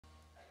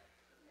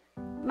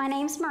My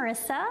name's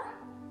Marissa.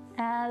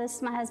 This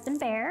is my husband,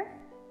 Bear.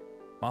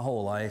 My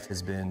whole life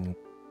has been,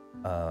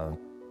 I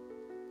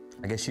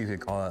guess you could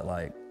call it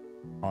like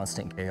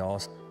constant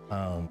chaos.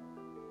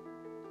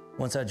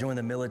 Once I joined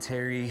the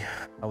military,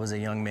 I was a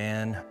young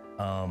man.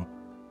 Got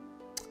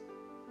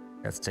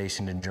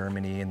stationed in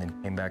Germany and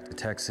then came back to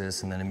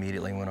Texas and then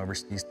immediately went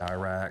overseas to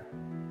Iraq.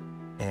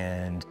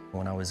 And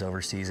when I was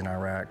overseas in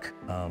Iraq,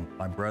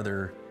 my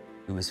brother,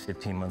 who was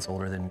 15 months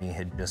older than me,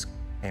 had just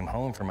came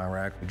home from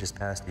Iraq. We just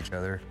passed each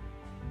other.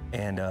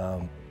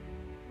 And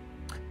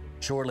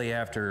shortly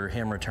after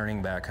him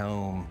returning back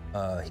home,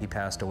 he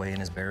passed away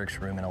in his barracks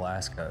room in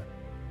Alaska.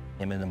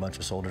 Him and a bunch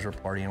of soldiers were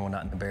partying one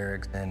night in the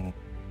barracks, and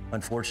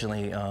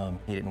unfortunately,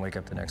 he didn't wake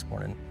up the next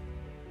morning.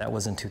 That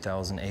was in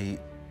 2008.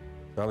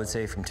 So I would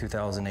say from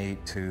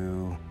 2008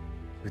 to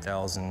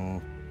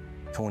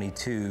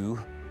 2022,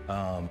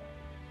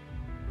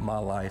 my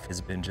life has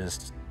been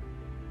just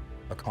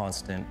a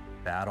constant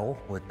battle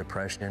with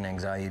depression,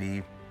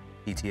 anxiety,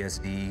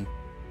 PTSD,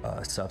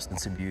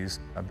 substance abuse.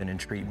 I've been in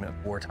treatment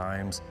 4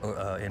 times,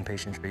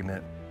 inpatient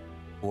treatment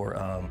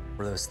for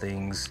those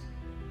things.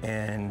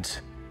 And,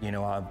 you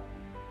know, I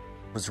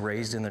was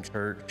raised in the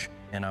church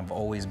and I've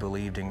always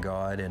believed in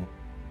God, and,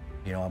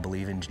 you know, I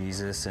believe in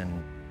Jesus,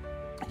 and,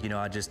 you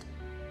know,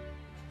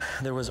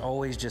 there was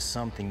always just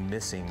something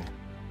missing.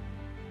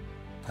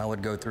 I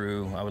would like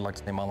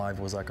to say my life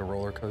was like a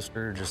roller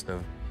coaster, just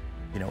of,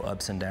 you know,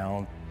 ups and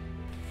downs.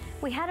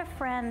 We had a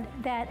friend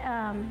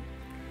that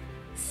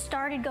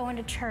started going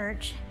to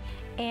church,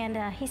 and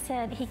he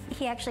said,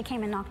 he actually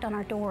came and knocked on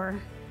our door,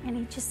 and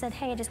he just said,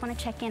 hey, I just want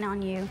to check in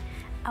on you.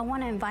 I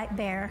want to invite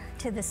Bear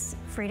to this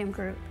freedom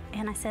group.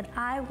 And I said,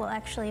 I will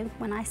actually,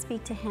 when I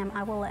speak to him,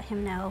 I will let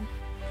him know.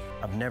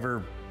 I've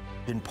never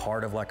been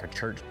part of like a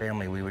church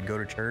family. We would go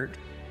to church,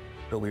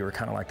 but we were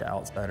kind of like the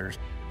outsiders,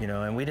 you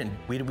know, and we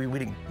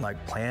didn't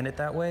like plan it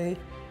that way,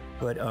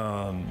 but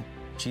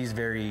she's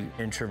very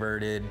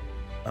introverted.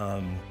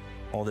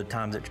 All the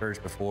times at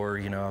church before,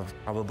 you know,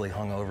 I've probably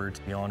hung over,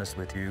 to be honest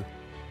with you,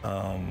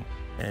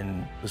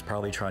 and was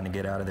probably trying to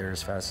get out of there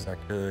as fast as I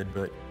could.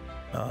 But,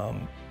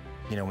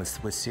 you know,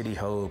 with City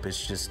Hope,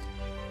 it's just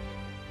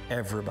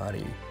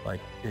everybody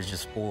like is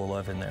just full of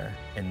love in there.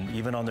 And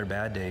even on their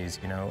bad days,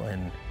 you know,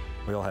 and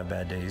we all have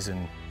bad days,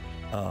 and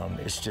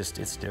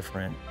it's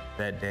different.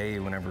 That day,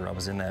 whenever I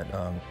was in that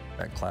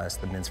class,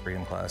 the men's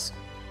freedom class,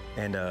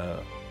 and,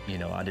 you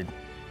know,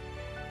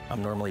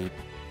 I'm normally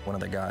one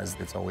of the guys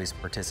that's always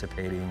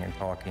participating and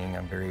talking.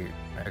 I'm very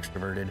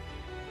extroverted,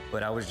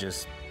 but I was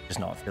just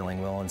not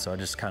feeling well. And so I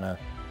just kind of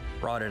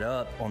brought it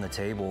up on the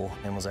table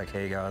and was like,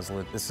 hey guys,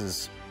 look,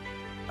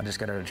 I just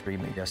got out of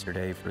treatment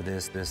yesterday for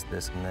this,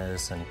 and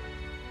this. And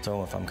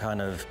so if I'm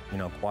kind of, you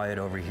know, quiet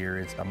over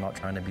here, I'm not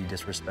trying to be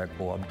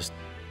disrespectful. I'm just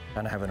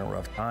kind of having a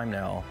rough time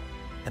now.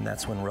 And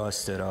that's when Russ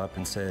stood up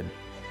and said,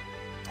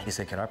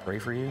 can I pray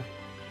for you?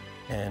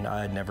 And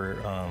I had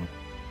never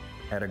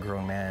had a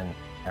grown man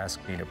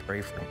asked me to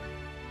pray for him.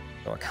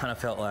 So I kind of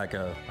felt like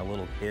a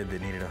little kid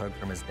that needed a hug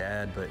from his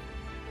dad, but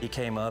he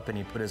came up and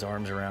he put his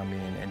arms around me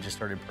and just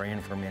started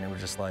praying for me. And it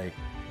was just like,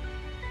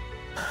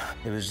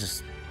 it was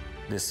just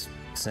this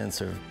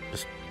sense of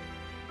just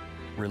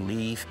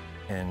relief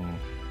and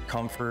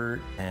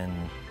comfort, and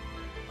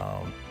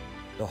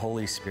the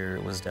Holy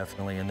Spirit was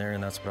definitely in there.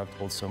 And that's what I've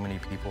told so many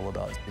people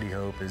about City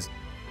Hope is,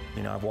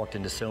 you know, I've walked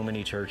into so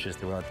many churches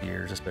throughout the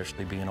years,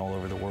 especially being all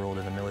over the world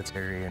in the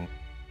military. And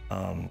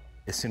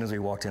as soon as we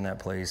walked in that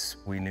place,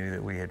 we knew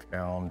that we had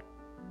found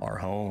our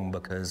home,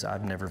 because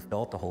I've never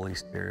felt the Holy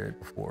Spirit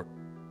before.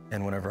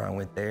 And whenever I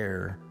went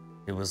there,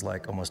 it was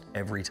like almost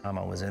every time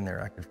I was in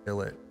there, I could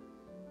feel it.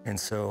 And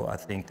so I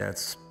think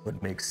that's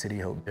what makes City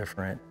Hope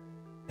different.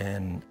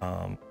 And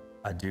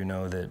I do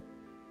know that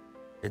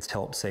it's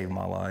helped save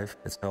my life.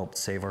 It's helped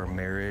save our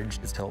marriage.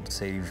 It's helped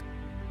save,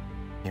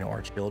 you know,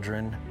 our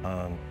children.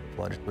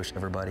 So I just wish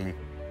everybody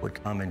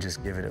would come and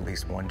just give it at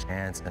least one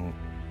chance and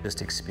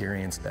just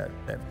experience that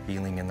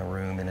feeling in the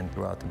room and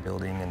throughout the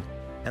building,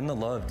 and the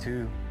love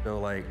too. So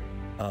like,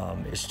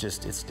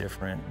 it's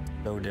different,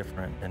 so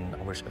different, and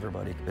I wish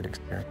everybody could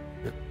experience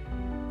it.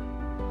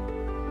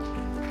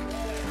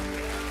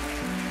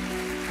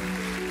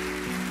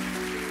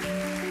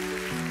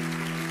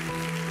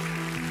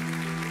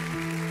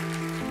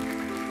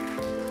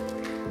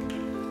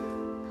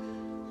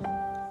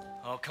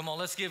 Oh, come on,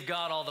 let's give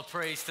God all the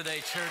praise today,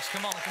 church.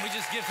 Come on, can we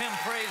just give him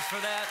praise for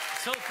that?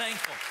 So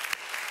thankful.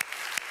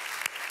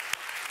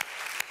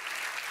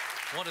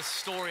 What a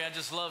story. I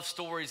just love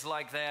stories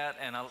like that,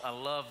 and I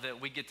love that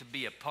we get to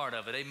be a part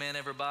of it. Amen,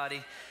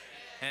 everybody?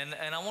 And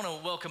I want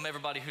to welcome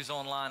everybody who's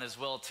online as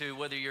well, too,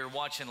 whether you're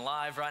watching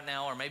live right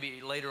now or maybe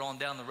later on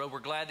down the road. We're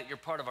glad that you're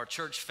part of our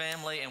church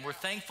family, and we're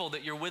thankful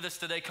that you're with us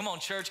today. Come on,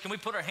 church, can we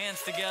put our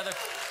hands together?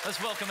 Let's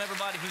welcome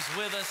everybody who's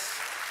with us.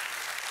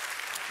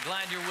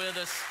 Glad you're with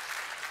us.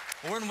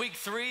 We're in week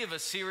 3 of a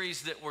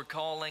series that we're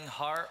calling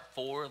Heart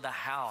for the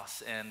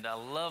House. And I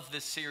love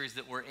this series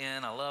that we're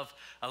in. I love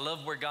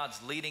where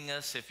God's leading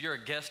us. If you're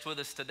a guest with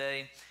us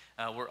today,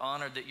 we're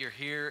honored that you're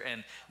here.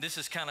 And this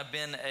has kind of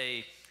been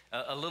a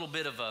a little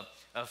bit of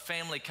a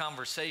family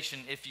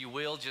conversation, if you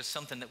will, just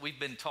something that we've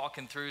been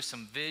talking through,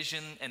 some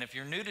vision. And if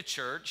you're new to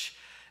church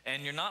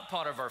and you're not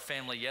part of our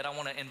family yet, I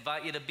want to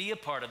invite you to be a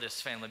part of this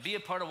family. Be a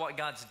part of what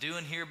God's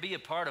doing here. Be a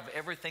part of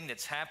everything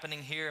that's happening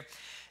here.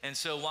 And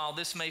so while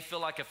this may feel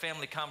like a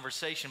family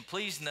conversation,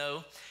 please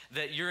know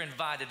that you're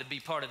invited to be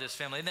part of this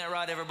family. Isn't that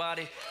right,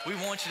 everybody? We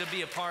want you to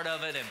be a part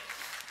of it. And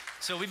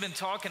so we've been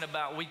talking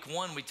about week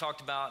one. We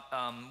talked about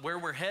where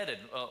we're headed.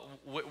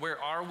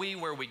 Where are we?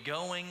 Where are we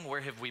going?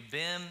 Where have we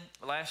been?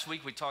 Last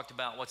week we talked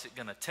about what's it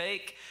going to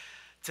take.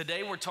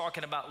 Today we're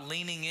talking about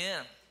leaning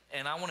in.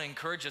 And I want to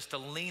encourage us to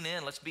lean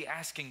in. Let's be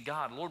asking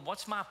God, Lord,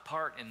 what's my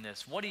part in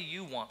this? What do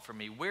you want from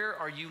me? Where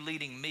are you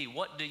leading me?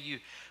 What do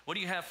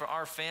you have for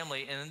our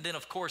family? And then,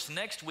 of course,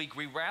 next week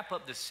we wrap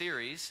up the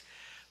series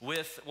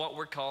with what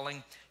we're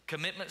calling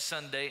Commitment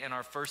Sunday and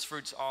our First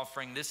Fruits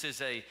offering. This is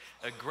a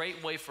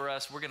great way for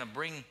us. We're going to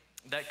bring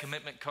that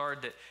commitment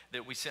card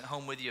that we sent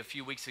home with you a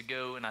few weeks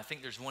ago, and I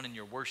think there's one in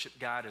your worship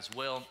guide as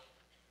well.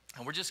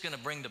 And we're just going to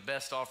bring the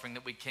best offering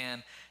that we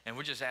can, and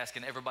we're just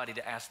asking everybody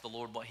to ask the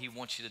Lord what he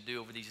wants you to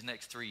do over these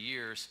next 3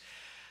 years.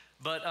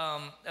 But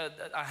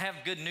I have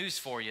good news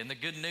for you, and the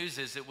good news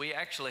is that we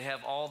actually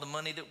have all the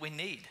money that we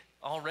need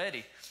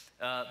already.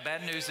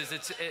 Bad news is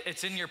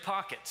it's in your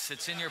pockets.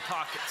 It's in your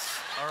pockets,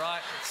 all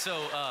right? So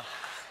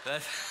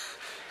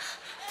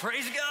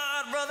praise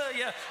God, brother.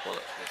 Yeah, well,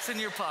 it's in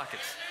your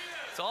pockets.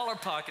 It's all our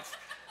pockets.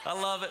 I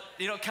love it.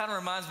 You know, it kind of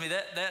reminds me,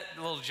 that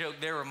little joke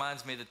there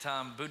reminds me of the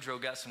time Boudreaux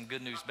got some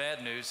good news,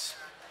 bad news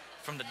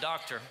from the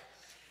doctor.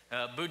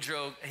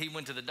 Boudreaux, he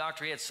went to the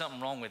doctor. He had something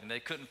wrong with him. They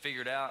couldn't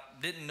figure it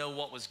out. Didn't know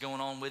what was going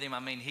on with him.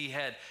 I mean, he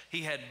had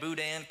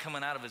boudin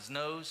coming out of his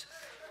nose.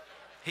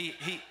 He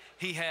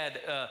had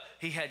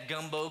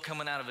gumbo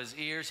coming out of his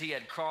ears. He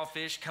had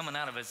crawfish coming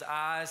out of his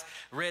eyes,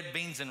 red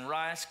beans and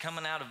rice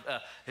coming out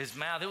of his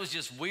mouth. It was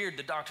just weird.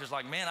 The doctor's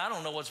like, man, I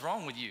don't know what's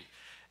wrong with you.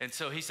 And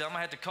so he said, I'm going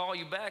to have to call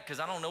you back because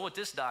I don't know what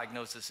this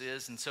diagnosis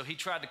is. And so he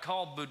tried to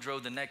call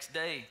Boudreaux the next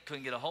day,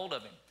 couldn't get a hold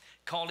of him.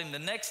 Called him the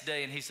next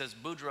day, and he says,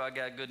 Boudreaux, I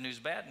got good news,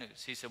 bad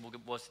news. He said, well,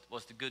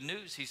 what's the good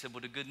news? He said, well,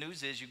 the good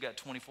news is you've got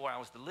 24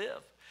 hours to live.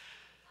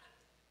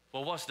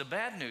 Well, what's the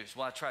bad news?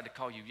 Well, I tried to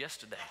call you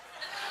yesterday.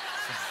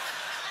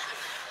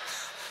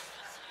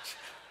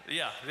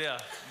 Yeah,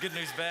 good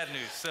news, bad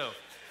news. So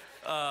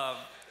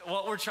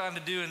what we're trying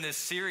to do in this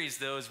series,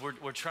 though, is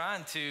we're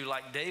trying to,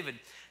 like David,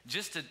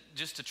 just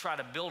to try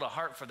to build a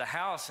heart for the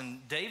house.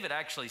 And David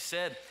actually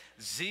said,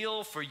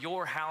 zeal for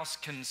your house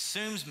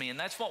consumes me. And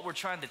that's what we're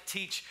trying to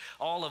teach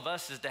all of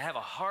us, is to have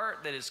a heart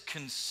that is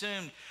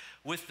consumed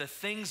with the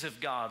things of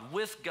God,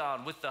 with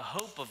the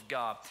hope of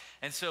God.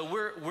 And so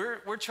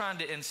we're trying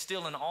to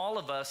instill in all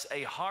of us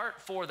a heart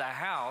for the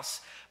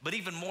house, but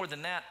even more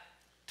than that,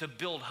 to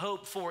build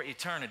hope for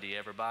eternity,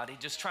 everybody.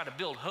 Just try to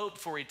build hope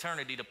for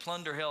eternity, to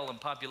plunder hell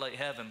and populate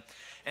heaven.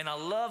 And I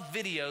love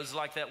videos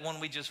like that one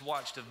we just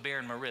watched of Bear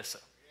and Marissa.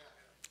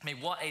 I mean,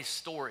 what a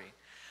story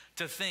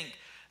to think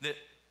that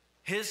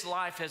his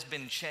life has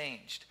been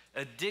changed.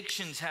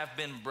 Addictions have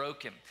been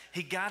broken.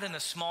 He got in a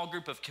small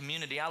group of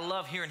community. I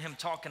love hearing him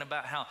talking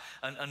about how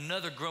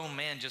another grown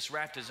man just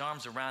wrapped his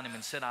arms around him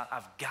and said,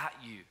 I've got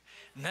you.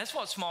 And that's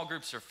what small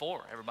groups are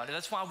for, everybody.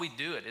 That's why we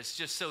do it. It's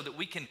just so that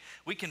we can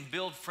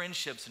build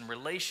friendships and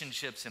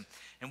relationships,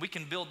 and we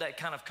can build that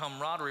kind of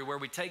camaraderie where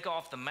we take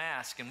off the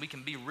mask and we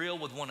can be real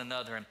with one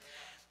another.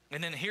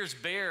 And then here's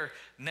Bear.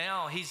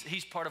 Now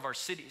he's part of our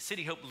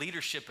City Hope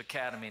Leadership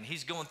Academy, and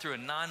he's going through a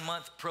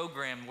 9-month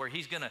program where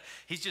he's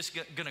just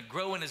gonna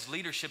grow in his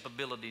leadership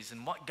abilities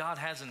and what God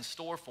has in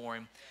store for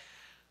him.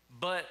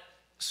 But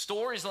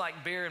stories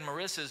like Bear and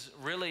Marissa's,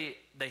 really,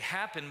 they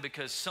happen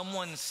because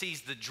someone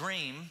sees the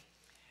dream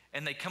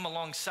and they come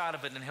alongside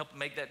of it and help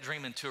make that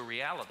dream into a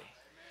reality.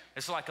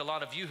 It's like a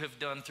lot of you have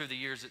done through the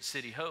years at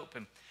City Hope.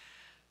 And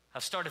I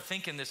started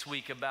thinking this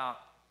week about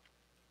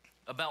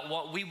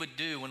what we would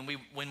do when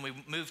we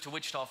moved to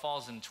Wichita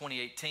Falls in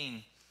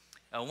 2018.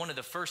 One of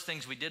the first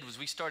things we did was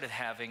we started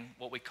having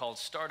what we called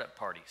startup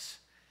parties.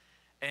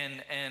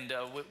 And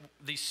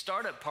these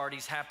startup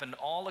parties happened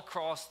all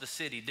across the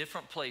city,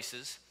 different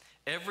places.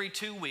 Every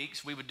 2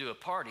 weeks, we would do a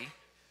party.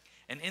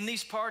 And in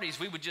these parties,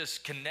 we would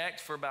just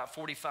connect for about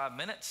 45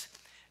 minutes.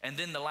 And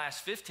then the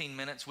last 15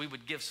 minutes, we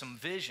would give some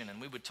vision.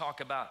 And we would talk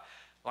about,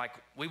 like,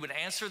 we would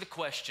answer the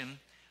question,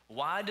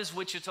 why does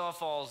Wichita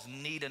Falls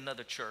need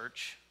another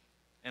church?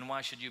 And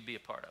why should you be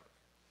a part of it?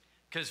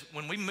 Because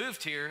when we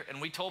moved here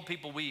and we told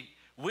people we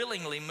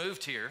willingly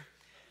moved here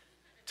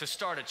to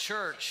start a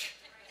church,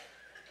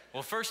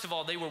 well, first of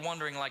all, they were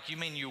wondering, like, you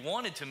mean you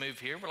wanted to move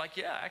here? We're like,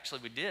 yeah,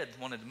 actually we did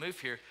wanted to move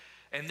here.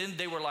 And then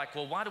they were like,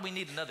 well, why do we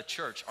need another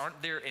church?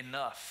 Aren't there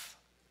enough?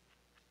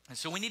 And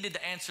so we needed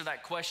to answer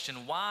that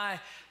question. Why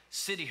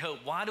City Hope?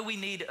 Why do we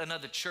need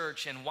another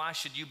church, and why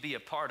should you be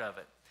a part of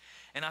it?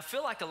 And I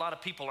feel like a lot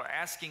of people are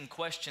asking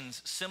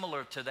questions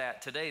similar to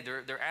that today.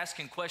 They're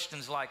asking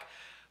questions like,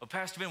 Well,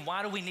 Pastor Ben,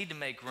 why do we need to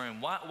make room?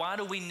 Why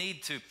do we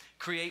need to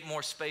create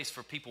more space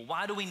for people?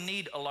 Why do we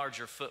need a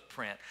larger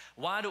footprint?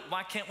 Why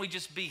can't we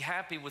just be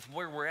happy with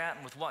where we're at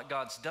and with what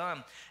God's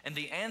done? And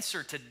the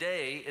answer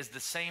today is the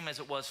same as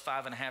it was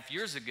 5.5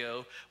 years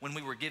ago when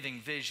we were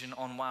giving vision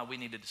on why we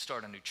needed to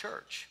start a new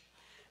church.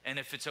 And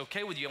if it's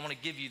okay with you, I want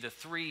to give you the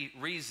 3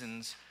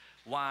 reasons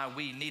why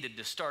we needed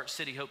to start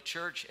City Hope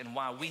Church and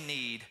why we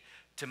need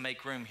to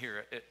make room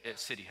here at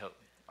City Hope.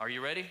 Are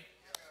you ready?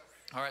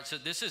 All right, so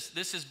this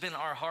has been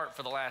our heart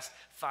for the last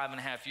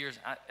 5.5 years.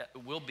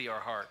 It will be our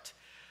heart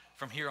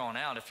from here on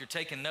out. If you're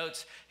taking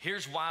notes,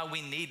 here's why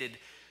we needed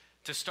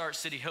to start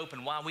City Hope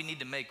and why we need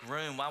to make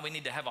room, why we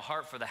need to have a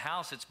heart for the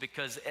house. It's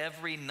because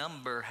every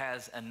number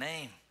has a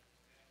name.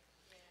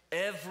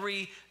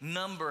 Every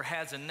number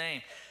has a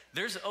name.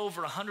 There's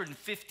over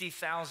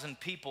 150,000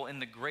 people in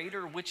the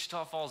greater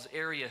Wichita Falls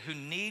area who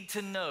need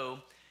to know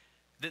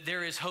that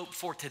there is hope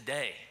for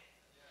today.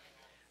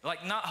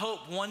 Like, not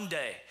hope one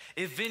day,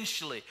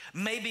 eventually.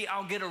 Maybe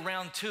I'll get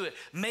around to it.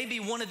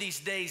 Maybe one of these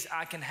days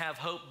I can have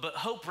hope, but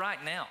hope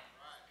right now.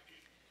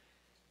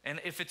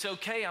 And if it's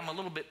okay, I'm a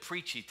little bit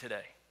preachy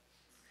today.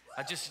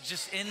 I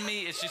just in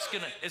me,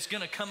 it's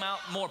gonna come out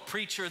more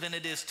preacher than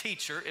it is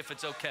teacher, if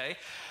it's okay.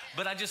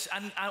 But I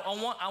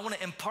want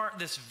to impart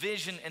this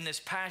vision and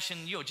this passion.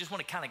 Just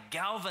want to kind of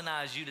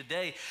galvanize you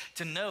today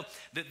to know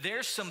that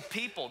there's some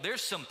people,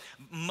 there's some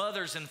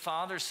mothers and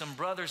fathers, some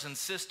brothers and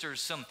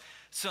sisters, some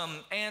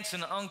aunts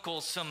and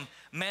uncles, some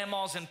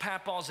mammas and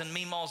papas and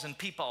meemaws and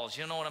peepaws.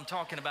 You know what I'm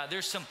talking about?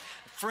 There's some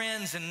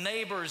friends and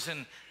neighbors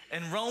and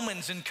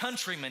Romans and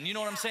countrymen. You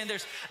know what I'm saying?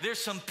 There's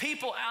some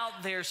people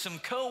out there, some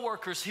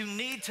co-workers who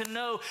need to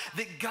know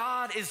that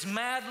God is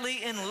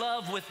madly in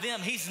love with them.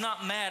 He's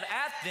not mad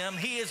at them.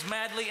 He is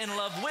madly in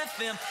love with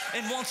them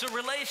and wants a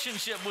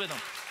relationship with them.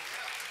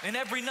 And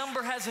every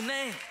number has a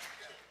name.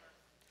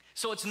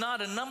 So it's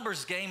not a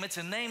numbers game, it's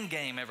a name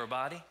game,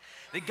 everybody.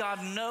 That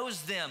God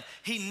knows them.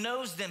 He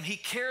knows them. He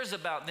cares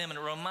about them. And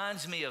it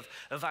reminds me of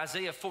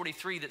Isaiah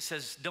 43 that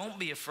says, don't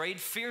be afraid,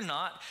 fear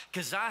not,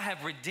 because I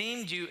have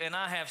redeemed you and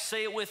I have,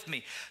 say it with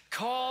me,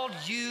 called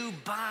you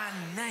by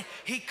name.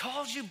 He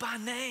calls you by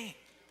name.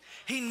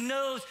 He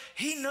knows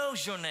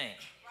your name.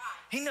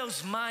 He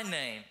knows my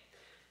name.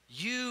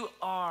 You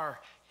are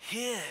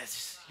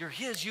His. You're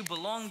His. You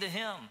belong to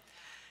Him.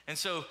 And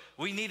so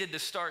we needed to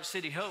start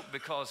City Hope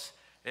because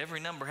every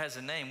number has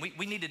a name.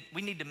 We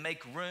need to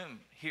make room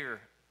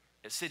here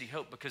at City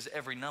Hope because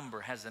every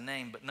number has a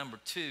name. But number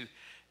 2,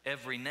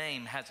 every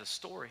name has a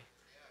story.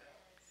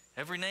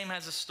 Every name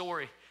has a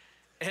story.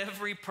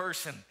 Every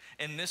person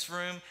in this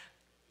room,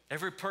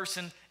 every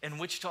person in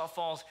Wichita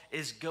Falls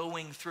is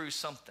going through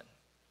something.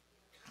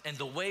 And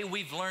the way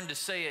we've learned to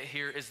say it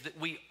here is that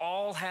we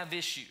all have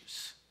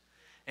issues.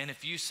 And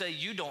if you say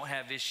you don't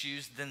have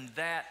issues, then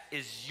that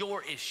is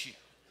your issue.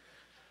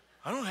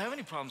 I don't have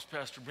any problems,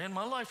 Pastor Ben.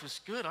 My life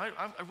is good.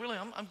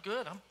 I'm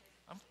good.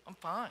 I'm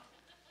fine.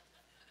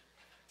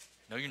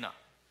 No, you're not.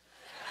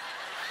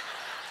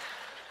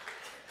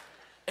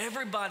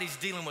 Everybody's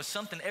dealing with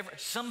something.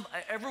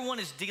 Everyone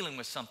is dealing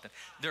with something.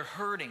 They're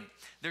hurting.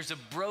 There's a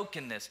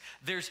brokenness.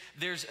 There's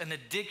an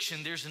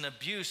addiction. There's an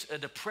abuse, a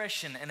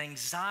depression, an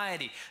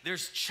anxiety.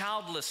 There's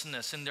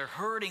childlessness, and they're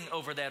hurting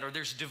over that. Or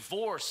there's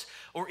divorce.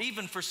 Or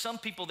even for some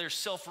people, there's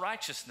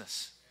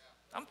self-righteousness.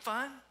 I'm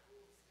fine.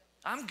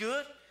 I'm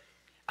good.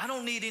 I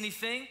don't need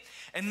anything.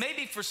 And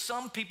maybe for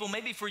some people,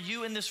 maybe for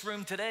you in this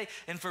room today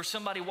and for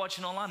somebody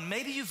watching online,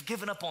 maybe you've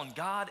given up on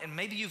God and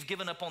maybe you've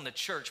given up on the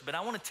church. But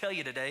I want to tell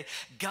you today,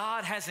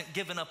 God hasn't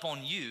given up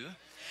on you.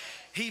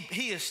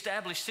 He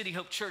established City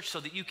Hope Church so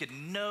that you could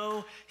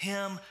know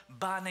Him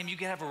by name. You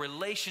could have a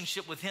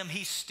relationship with Him.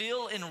 He's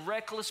still in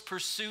reckless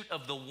pursuit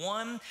of the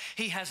one.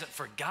 He hasn't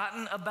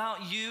forgotten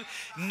about you.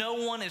 No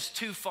one is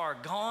too far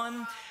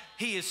gone.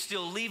 He is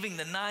still leaving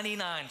the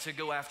 99 to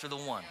go after the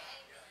one.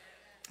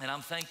 And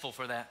I'm thankful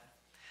for that.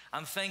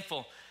 I'm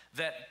thankful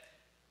that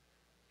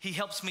He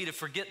helps me to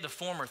forget the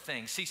former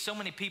things. See, so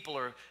many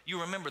people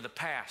you remember the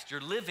past. You're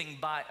living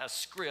by a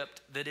script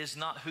that is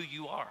not who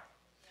you are.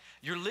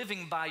 You're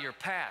living by your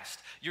past.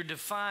 You're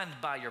defined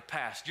by your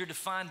past. You're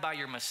defined by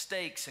your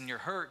mistakes and your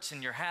hurts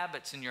and your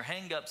habits and your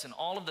hang-ups and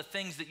all of the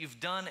things that you've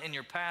done in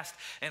your past.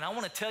 And I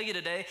want to tell you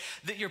today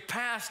that your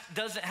past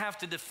doesn't have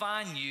to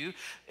define you.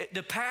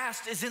 The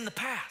past is in the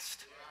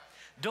past.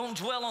 Don't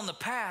dwell on the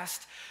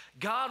past.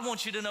 God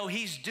wants you to know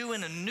He's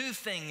doing a new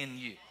thing in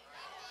you.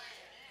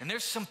 And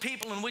there's some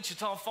people in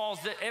Wichita Falls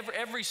that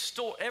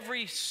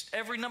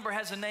every number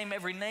has a name,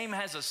 every name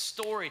has a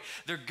story.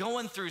 They're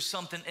going through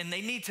something and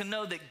they need to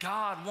know that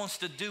God wants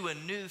to do a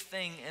new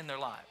thing in their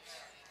lives.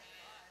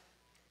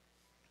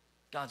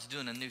 God's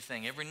doing a new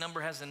thing. Every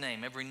number has a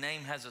name, every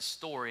name has a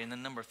story. And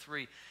then number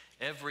 3,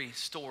 every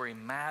story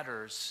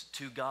matters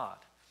to God.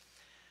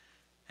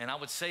 And I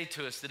would say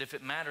to us that if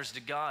it matters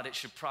to God, it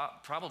should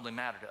probably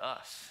matter to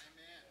us.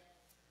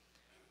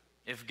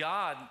 If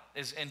God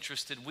is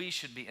interested, we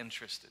should be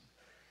interested.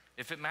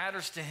 If it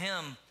matters to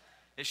Him,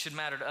 it should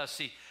matter to us.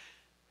 See,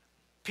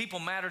 people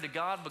matter to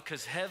God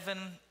because heaven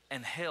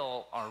and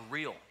hell are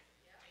real.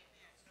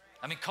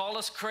 I mean, call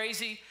us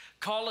crazy,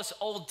 call us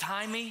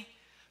old-timey,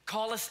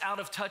 call us out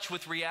of touch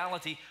with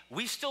reality.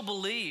 We still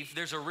believe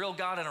there's a real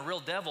God and a real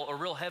devil, a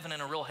real heaven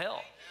and a real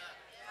hell.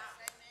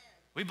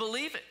 We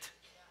believe it.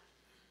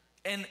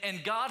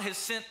 And God has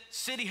sent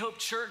City Hope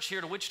Church here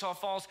to Wichita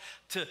Falls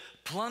to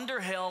plunder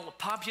hell,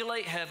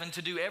 populate heaven,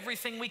 to do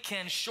everything we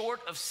can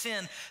short of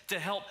sin to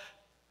help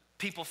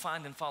people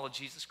find and follow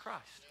Jesus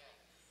Christ.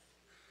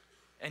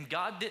 And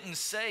God didn't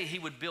say he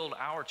would build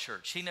our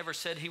church. He never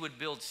said he would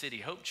build City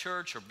Hope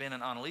Church or Ben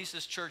and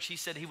Annalisa's church. He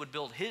said he would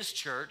build his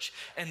church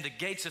and the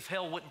gates of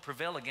hell wouldn't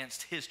prevail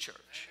against his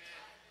church.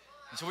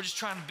 And so we're just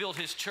trying to build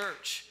his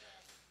church.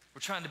 We're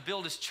trying to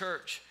build his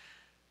church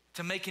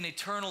to make an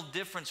eternal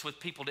difference with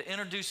people, to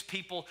introduce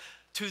people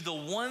to the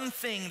one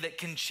thing that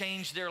can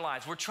change their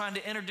lives. We're trying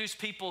to introduce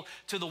people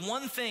to the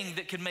one thing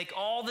that can make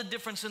all the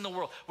difference in the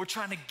world. We're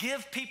trying to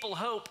give people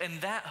hope,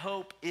 and that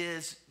hope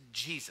is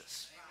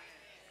Jesus.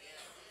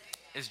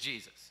 Is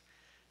Jesus.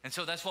 And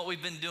so that's what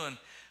we've been doing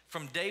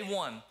from day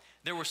one.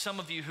 There were some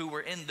of you who were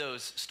in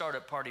those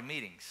startup party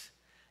meetings.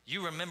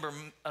 You remember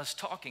us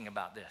talking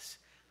about this.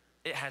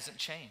 It hasn't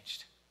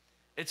changed.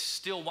 It's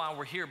still why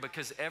we're here,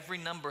 because every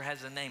number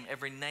has a name,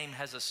 every name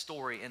has a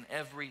story, and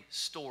every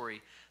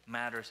story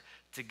matters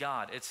to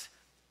God.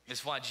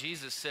 It's why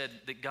Jesus said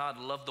that God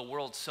loved the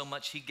world so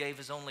much he gave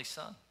his only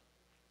son.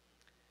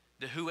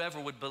 That whoever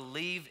would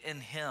believe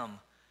in him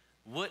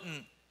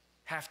wouldn't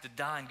have to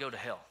die and go to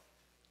hell,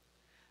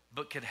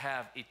 but could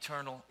have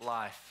eternal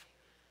life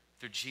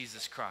through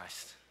Jesus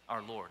Christ,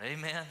 our Lord.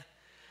 Amen?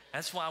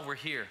 That's why we're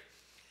here.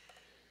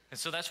 And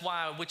so that's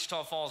why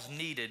Wichita Falls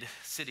needed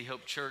City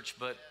Hope Church,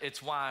 but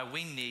it's why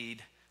we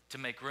need to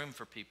make room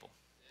for people.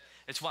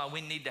 It's why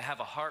we need to have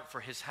a heart for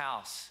his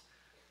house.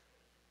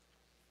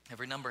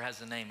 Every number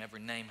has a name. Every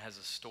name has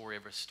a story.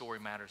 Every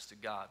story matters to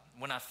God.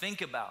 When I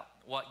think about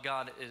what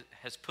God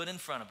has put in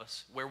front of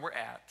us, where we're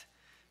at,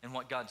 and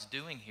what God's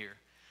doing here,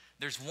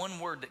 there's one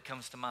word that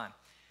comes to mind,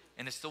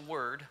 and it's the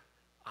word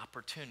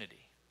opportunity.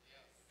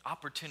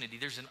 Opportunity.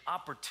 There's an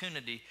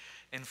opportunity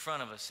in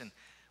front of us. And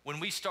when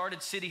we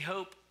started City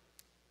Hope,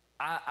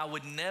 I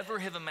would never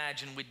have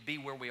imagined we'd be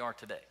where we are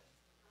today.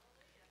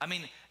 I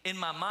mean, in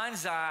my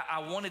mind's eye,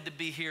 I wanted to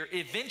be here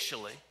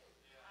eventually.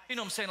 You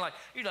know what I'm saying?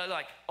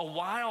 Like a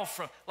while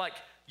from, like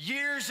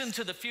years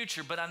into the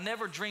future, but I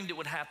never dreamed it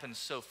would happen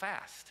so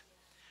fast.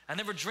 I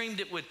never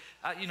dreamed it would,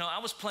 I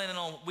was planning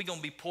on we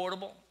gonna be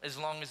portable as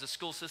long as the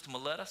school system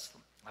will let us.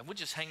 I would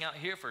just hang out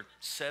here for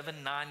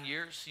 7-9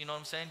 years, you know what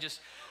I'm saying?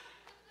 Just,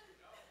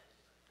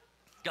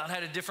 God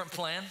had a different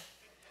plan.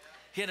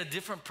 He had a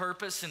different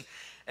purpose.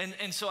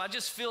 And so I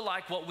just feel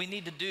like what we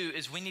need to do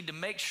is we need to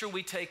make sure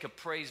we take a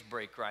praise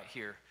break right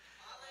here.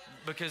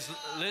 Because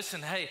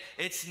listen, hey,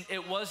 it's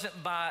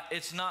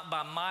not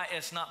by might,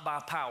 it's not by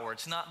power,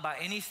 it's not by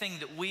anything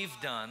that we've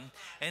done,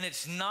 and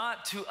it's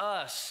not to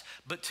us,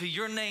 but to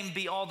your name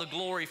be all the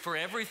glory for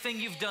everything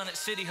you've done at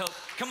City Hope.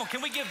 Come on,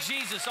 can we give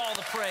Jesus all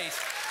the praise?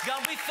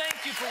 God, we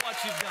thank you for what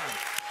you've done.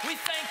 We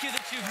thank you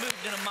that you've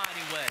moved in a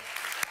mighty way.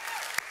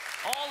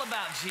 All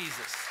about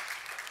Jesus.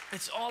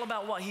 It's all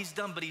about what he's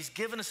done, but he's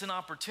given us an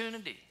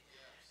opportunity.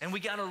 And we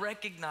got to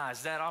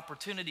recognize that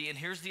opportunity. And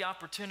here's the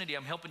opportunity.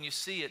 I'm helping you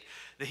see it.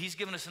 That he's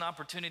given us an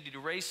opportunity to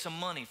raise some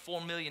money,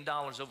 $4 million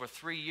over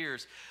 3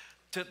 years,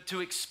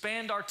 to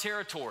expand our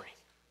territory,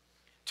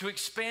 to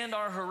expand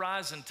our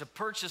horizon, to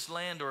purchase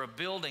land or a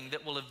building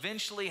that will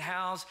eventually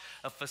house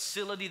a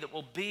facility that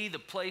will be the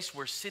place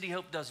where City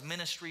Hope does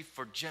ministry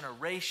for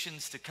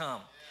generations to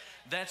come.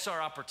 That's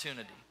our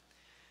opportunity.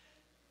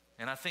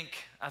 And I think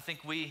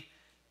we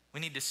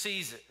need to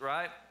seize it,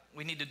 right?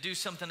 We need to do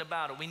something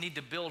about it. We need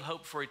to build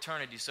hope for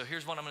eternity. So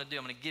here's what I'm going to do.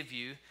 I'm going to give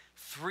you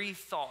 3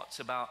 thoughts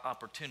about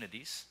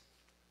opportunities.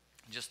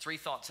 Just 3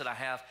 thoughts that I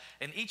have.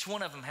 And each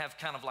one of them have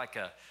kind of like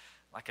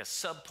a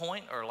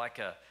sub-point or like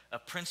a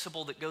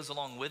principle that goes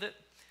along with it.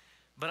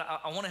 But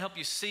I want to help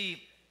you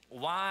see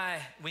why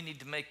we need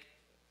to make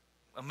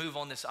a move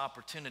on this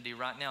opportunity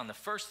right now. And the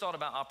first thought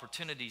about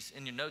opportunities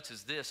in your notes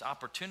is this: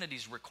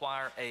 opportunities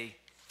require a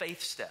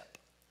faith step.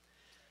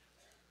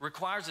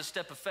 Requires a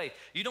step of faith.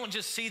 You don't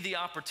just see the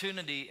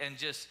opportunity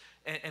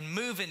and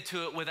move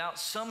into it without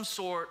some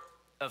sort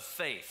of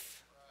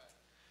faith,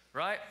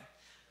 right?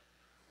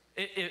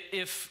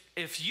 If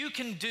you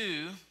can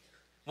do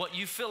what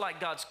you feel like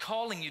God's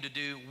calling you to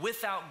do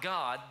without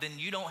God, then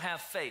you don't have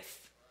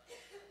faith.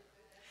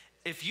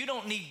 If you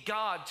don't need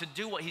God to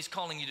do what he's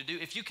calling you to do,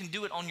 if you can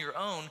do it on your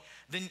own,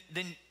 then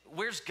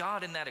where's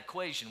God in that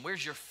equation?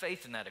 Where's your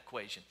faith in that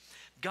equation?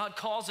 God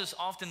calls us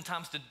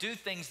oftentimes to do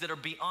things that are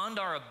beyond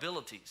our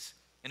abilities,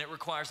 and it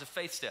requires a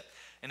faith step.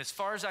 And as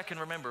far as I can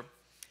remember,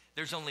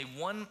 there's only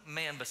one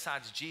man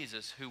besides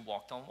Jesus who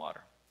walked on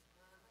water.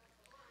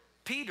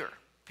 Peter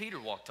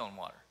walked on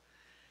water.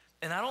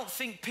 And I don't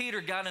think Peter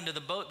got into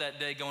the boat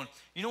that day going,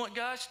 you know what,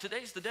 guys,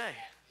 today's the day.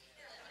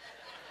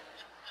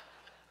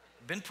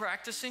 Been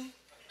practicing.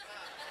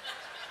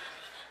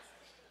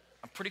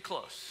 I'm pretty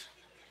close.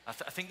 I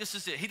think this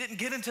is it. He didn't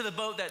get into the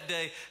boat that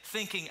day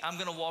thinking, I'm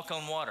going to walk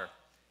on water.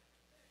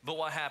 But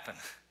what happened?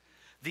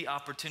 The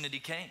opportunity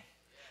came.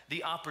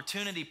 the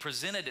opportunity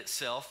presented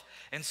itself,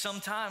 and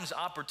sometimes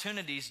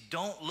opportunities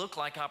don't look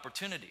like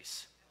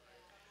opportunities.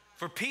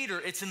 For Peter,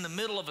 it's in the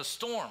middle of a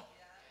storm.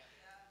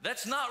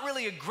 That's not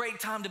really a great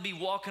time to be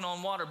walking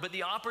on water, but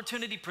the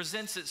opportunity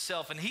presents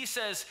itself, and he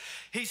says,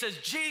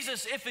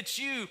 Jesus, if it's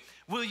you,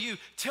 will you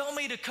tell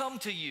me to come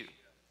to you?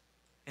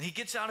 And he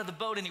gets out of the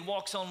boat and he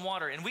walks on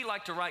water. And we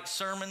like to write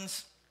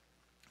sermons.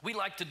 We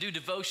like to do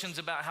devotions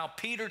about how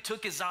Peter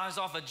took his eyes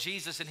off of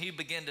Jesus and he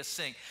began to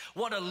sink.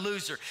 What a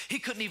loser. He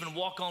couldn't even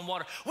walk on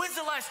water. When's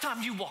the last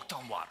time you walked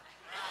on water?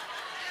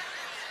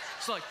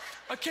 It's like,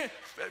 I can't,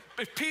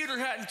 if Peter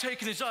hadn't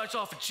taken his eyes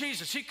off of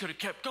Jesus, he could have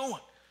kept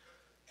going.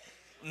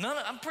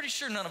 I'm pretty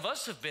sure none of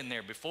us have been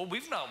there before.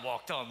 We've not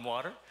walked on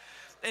water.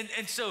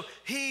 And so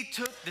he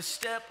took the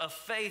step of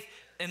faith,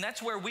 and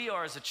that's where we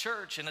are as a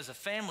church and as a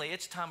family.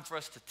 It's time for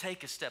us to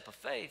take a step of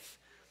faith.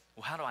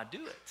 Well, how do I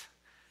do it?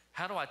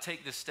 How do I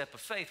take this step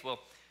of faith? Well,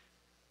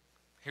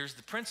 here's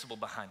the principle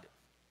behind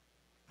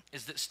it,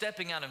 is that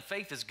stepping out in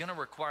faith is gonna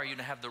require you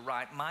to have the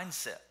right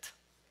mindset.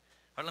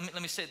 All right,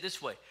 let me say it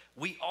this way.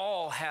 We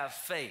all have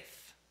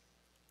faith.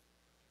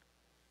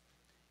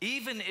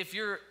 Even if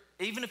you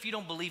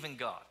don't believe in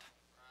God,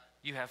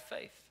 you have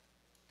faith.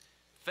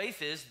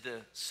 Faith is the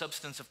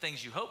substance of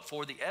things you hope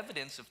for, the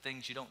evidence of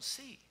things you don't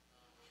see.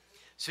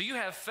 So you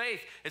have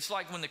faith. It's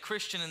like when the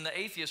Christian and the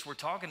atheist were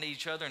talking to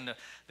each other, and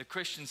the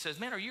Christian says,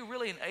 man, are you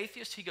really an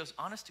atheist? He goes,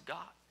 honest to God.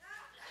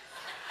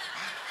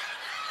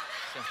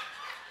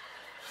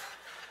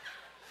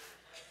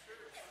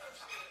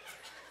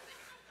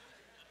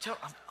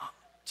 I'm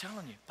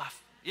telling you.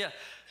 Yeah,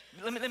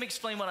 let me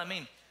explain what I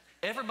mean.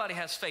 Everybody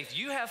has faith.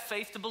 You have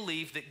faith to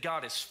believe that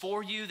God is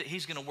for you, that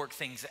he's gonna work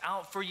things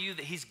out for you,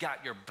 that he's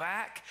got your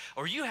back.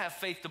 Or you have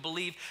faith to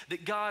believe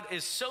that God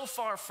is so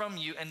far from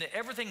you and that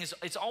everything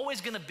it's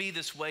always gonna be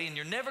this way and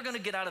you're never gonna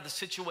get out of the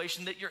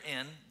situation that you're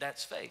in.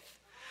 That's faith.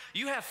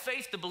 You have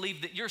faith to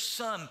believe that your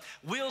son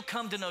will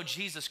come to know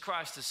Jesus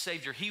Christ as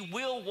Savior. He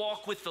will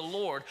walk with the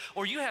Lord.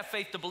 Or you have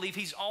faith to believe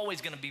he's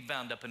always gonna be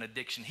bound up in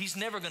addiction. He's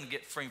never gonna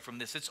get free from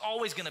this. It's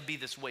always gonna be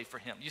this way for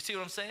him. You see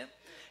what I'm saying?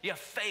 You have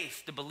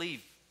faith to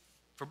believe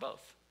for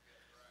both.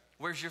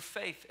 Where's your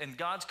faith? And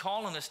God's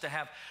calling us to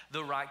have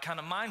the right kind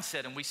of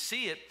mindset. And we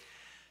see it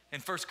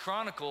in 1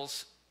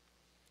 Chronicles.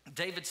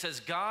 David says,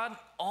 God,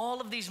 all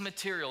of these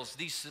materials,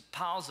 these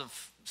piles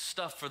of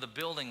stuff for the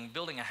building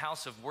a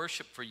house of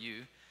worship for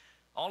you,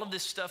 all of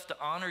this stuff to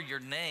honor your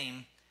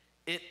name,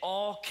 it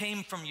all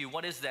came from you.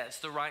 What is that? It's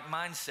the right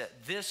mindset.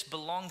 This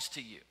belongs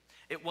to you.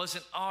 It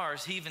wasn't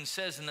ours. He even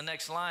says in the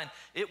next line,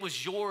 it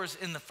was yours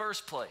in the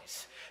first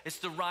place. It's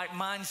the right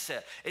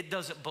mindset. It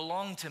doesn't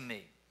belong to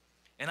me.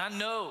 And I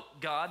know,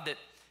 God, that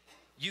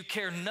you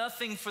care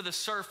nothing for the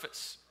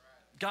surface.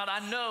 God,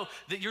 I know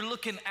that you're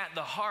looking at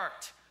the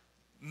heart.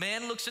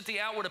 Man looks at the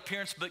outward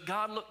appearance, but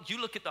God, you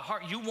look at the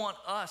heart. You want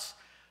us.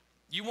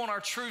 You want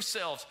our true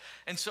selves.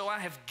 And so I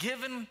have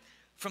given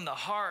from the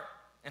heart,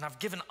 and I've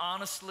given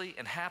honestly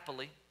and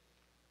happily.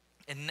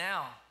 And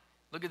now,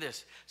 look at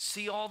this.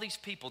 See all these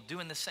people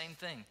doing the same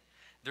thing.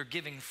 They're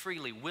giving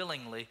freely,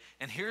 willingly,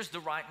 and here's the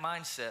right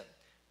mindset.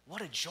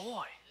 What a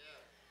joy.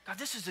 God,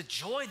 this is a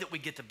joy that we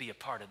get to be a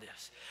part of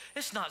this.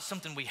 It's not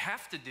something we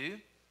have to do.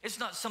 It's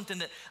not something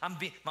that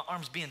my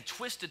arm's being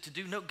twisted to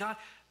do. No, God,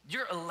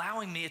 you're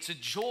allowing me. It's a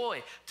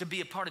joy to be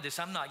a part of this.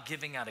 I'm not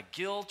giving out of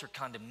guilt or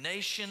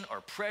condemnation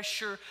or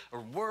pressure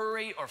or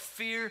worry or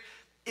fear.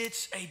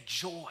 It's a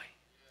joy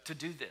to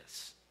do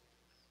this.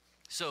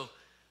 So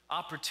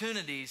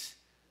opportunities,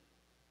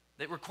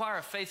 they require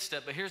a faith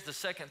step, but here's the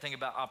second thing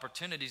about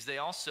opportunities. They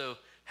also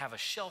have a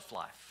shelf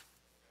life.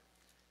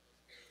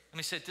 Let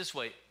me say it this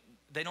way.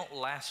 They don't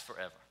last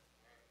forever.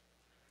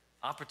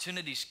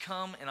 Opportunities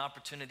come and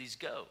opportunities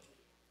go.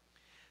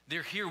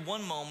 They're here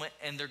one moment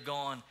and they're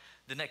gone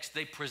the next.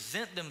 They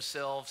present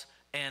themselves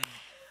and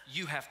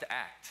you have to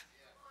act.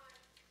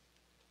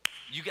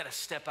 You got to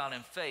step out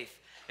in faith.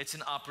 It's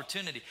an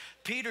opportunity.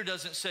 Peter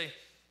doesn't say,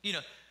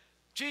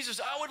 Jesus,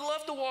 I would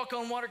love to walk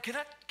on water. Can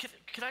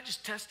I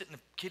just test it in the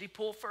kiddie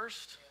pool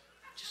first?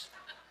 Just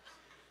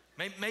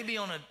maybe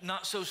on a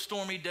not so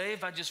stormy day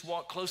if I just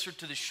walk closer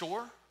to the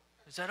shore.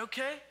 Is that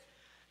okay?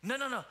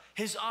 No.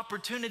 His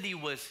opportunity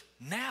was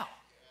now.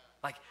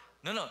 Like,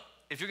 no.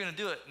 If you're gonna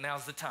do it,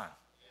 now's the time.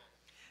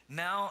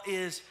 Now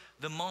is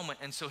the moment.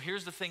 And so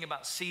here's the thing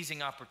about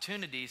seizing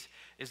opportunities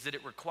is that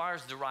it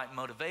requires the right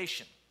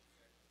motivation.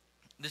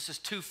 This is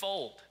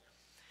twofold.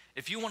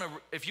 If you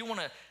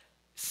wanna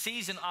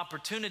seize an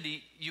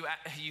opportunity, you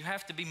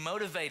have to be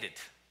motivated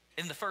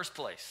in the first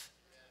place.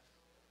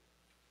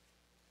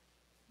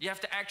 You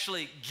have to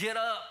actually get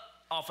up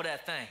off of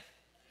that thing.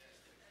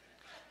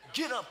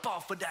 Get up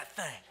off of that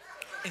thing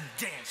and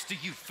dance till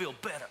you feel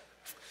better.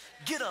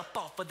 Get up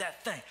off of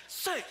that thing.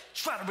 Say,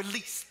 try to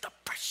release the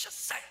pressure.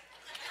 Say.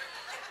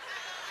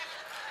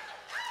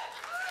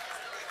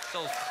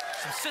 So,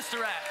 some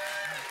sister act.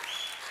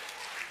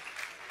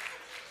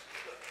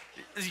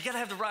 You gotta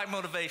have the right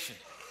motivation.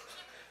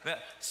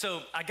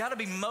 So I gotta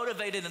be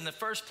motivated in the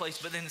first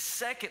place, but then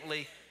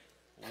secondly,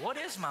 what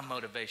is my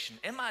motivation?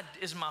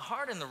 Is my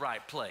heart in the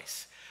right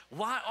place?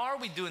 Why are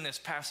we doing this,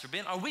 Pastor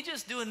Ben? Are we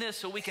just doing this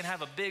so we can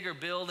have a bigger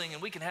building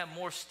and we can have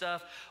more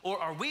stuff? Or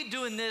are we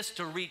doing this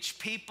to reach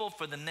people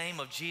for the name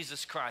of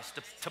Jesus Christ,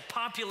 to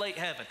populate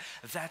heaven?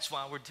 That's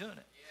why we're doing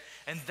it.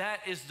 And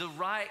that is the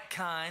right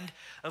kind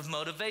of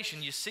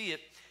motivation. You see it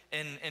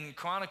in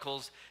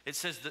Chronicles. It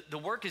says that the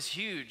work is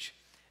huge.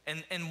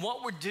 And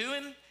what we're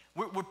doing,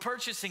 we're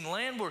purchasing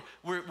land.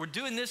 We're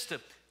doing this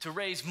to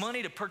raise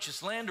money to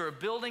purchase land or a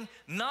building,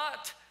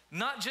 not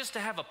just to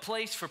have a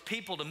place for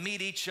people to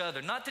meet each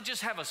other, not to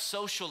just have a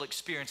social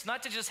experience,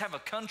 not to just have a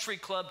country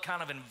club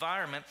kind of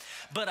environment,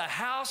 but a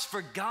house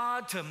for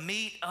God to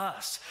meet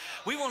us.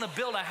 We want to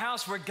build a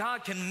house where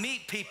God can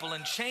meet people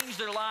and change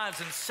their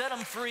lives and set them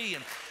free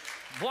and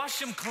wash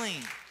them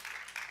clean.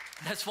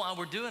 That's why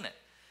we're doing it.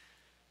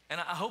 And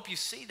I hope you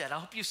see that. I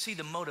hope you see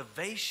the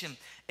motivation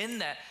in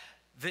that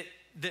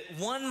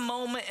one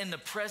moment in the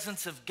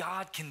presence of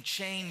God can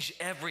change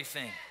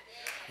everything.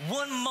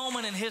 One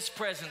moment in His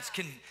presence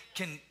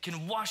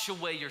can wash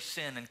away your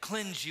sin and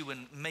cleanse you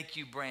and make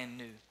you brand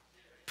new,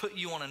 put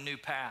you on a new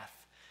path.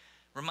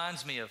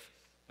 Reminds me of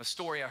a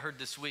story I heard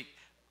this week.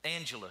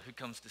 Angela, who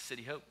comes to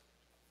City Hope,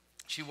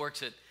 she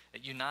works at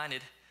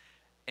United,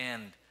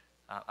 and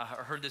I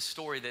heard this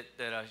story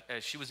that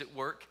as she was at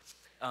work,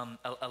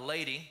 a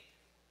lady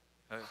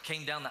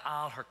came down the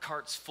aisle, her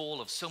cart's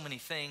full of so many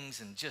things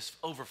and just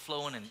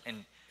overflowing,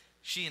 and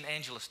she and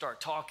Angela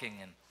start talking,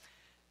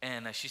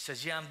 and she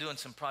says, yeah, I'm doing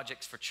some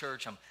projects for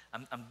church.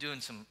 I'm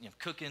doing some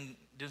cooking,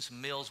 doing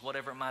some meals,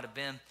 whatever it might have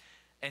been.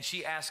 And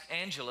she asked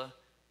Angela,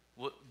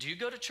 well, do you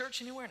go to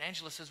church anywhere? And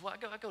Angela says, well,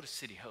 I go to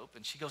City Hope.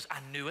 And she goes, I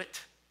knew it.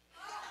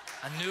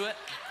 I knew it.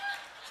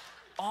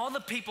 All the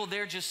people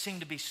there just seem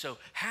to be so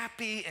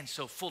happy and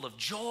so full of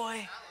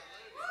joy.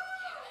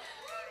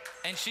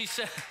 And she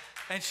says,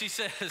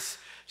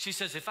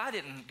 if I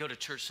didn't go to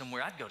church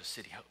somewhere, I'd go to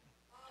City Hope.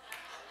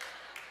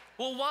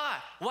 Well, why?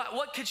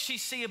 What could she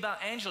see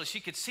about Angela? She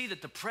could see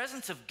that the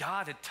presence of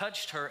God had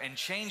touched her and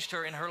changed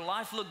her, and her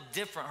life looked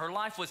different. Her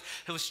life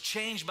was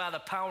changed by the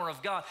power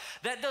of God.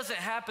 That doesn't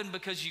happen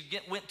because you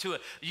went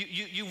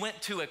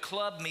to a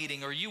club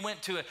meeting, or you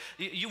went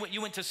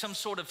to some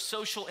sort of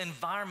social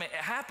environment.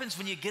 It happens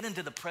when you get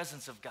into the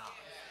presence of God.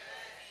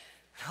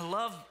 I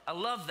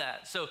love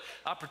that. So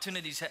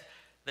opportunities,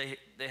 they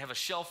have a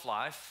shelf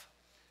life.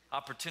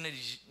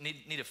 Opportunities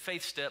need a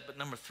faith step, but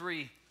number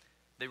 3,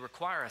 they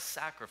require a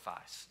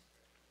sacrifice.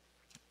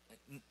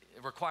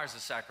 It requires a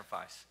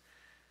sacrifice.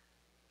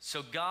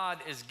 So God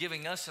is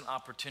giving us an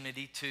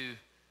opportunity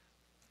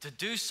to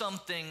do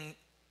something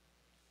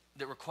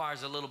that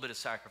requires a little bit of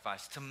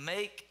sacrifice, to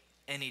make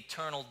an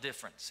eternal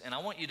difference. And I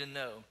want you to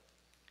know,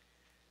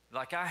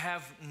 like, I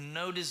have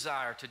no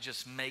desire to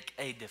just make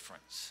a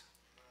difference.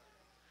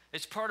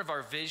 It's part of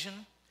our vision,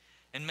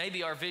 and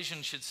maybe our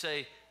vision should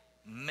say,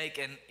 make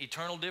an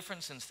eternal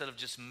difference instead of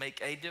just make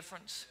a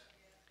difference.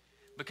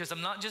 Because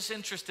I'm not just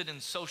interested in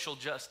social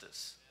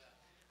justice.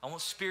 I want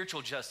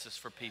spiritual justice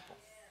for people.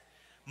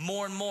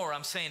 More and more,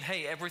 I'm saying,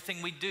 hey,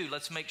 everything we do,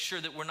 let's make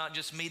sure that we're not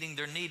just meeting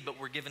their need, but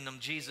we're giving them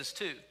Jesus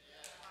too.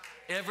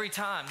 Every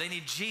time they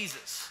need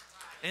Jesus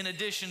in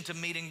addition to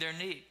meeting their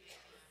need.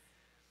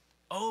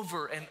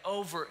 Over and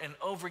over and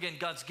over again,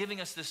 God's giving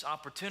us this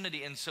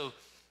opportunity. And so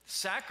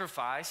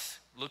sacrifice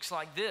looks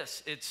like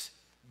this. It's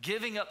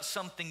giving up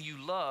something you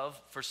love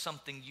for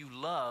something you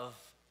love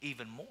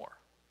even more.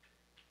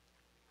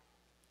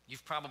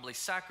 You've probably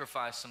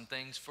sacrificed some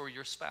things for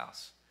your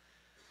spouse,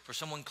 for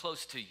someone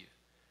close to you,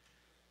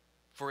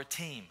 for a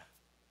team,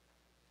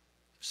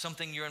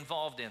 something you're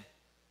involved in.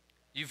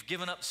 You've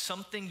given up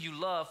something you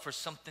love for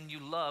something you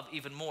love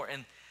even more.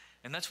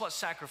 And that's what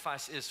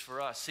sacrifice is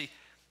for us. See,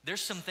 there's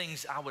some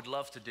things I would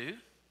love to do,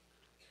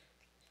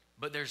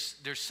 but there's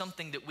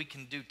something that we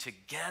can do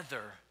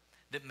together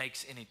that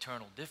makes an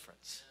eternal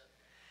difference.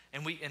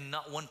 And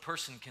not one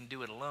person can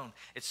do it alone.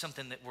 It's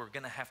something that we're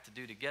going to have to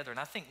do together. And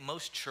I think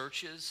most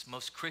churches,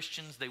 most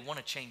Christians, they want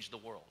to change the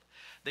world.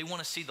 They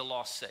want to see the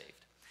lost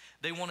saved.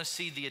 They want to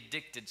see the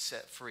addicted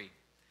set free.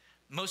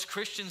 Most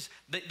Christians,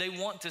 they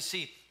want to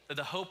see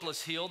the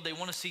hopeless healed. They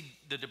want to see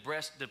the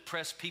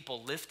depressed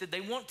people lifted. They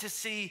want to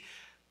see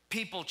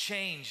people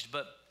changed.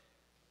 But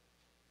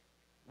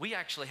we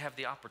actually have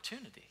the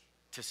opportunity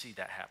to see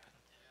that happen.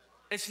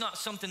 It's not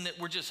something that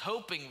we're just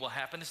hoping will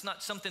happen. It's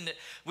not something that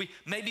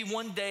maybe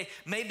one day,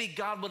 maybe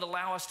God would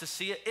allow us to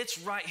see it. It's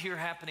right here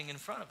happening in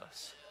front of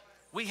us.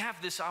 We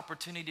have this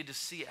opportunity to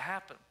see it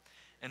happen.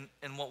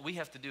 And what we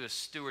have to do is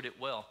steward it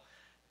well.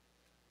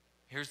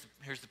 Here's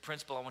the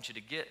principle I want you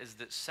to get, is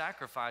that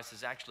sacrifice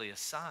is actually a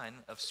sign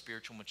of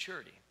spiritual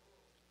maturity.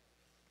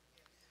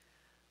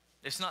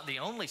 It's not the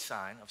only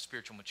sign of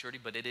spiritual maturity,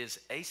 but it is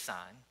a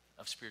sign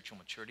of spiritual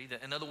maturity.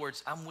 In other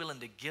words, I'm willing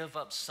to give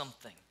up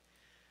something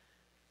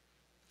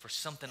for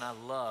something I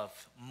love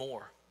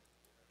more.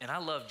 And I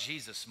love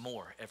Jesus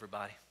more,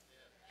 everybody.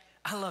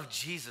 I love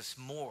Jesus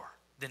more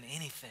than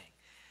anything.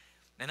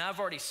 And I've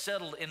already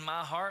settled in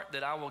my heart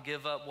that I will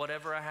give up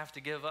whatever I have to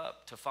give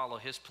up to follow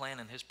His plan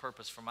and His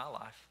purpose for my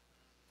life.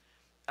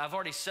 I've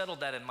already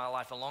settled that in my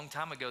life a long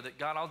time ago, that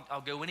God,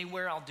 I'll go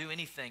anywhere, I'll do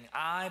anything.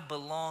 I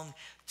belong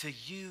to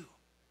you.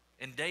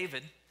 And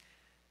David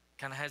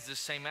kind of has this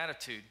same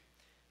attitude.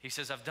 He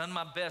says, I've done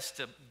my best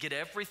to get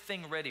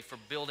everything ready for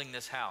building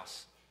this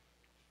house.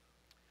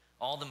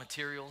 All the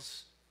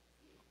materials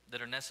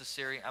that are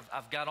necessary,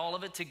 I've got all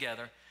of it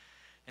together.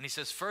 And he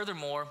says,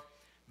 furthermore,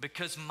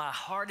 because my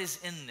heart is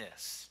in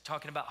this,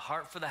 talking about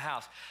heart for the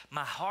house,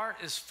 my heart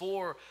is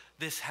for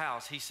this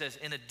house. He says,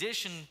 in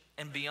addition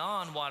and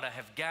beyond what I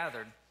have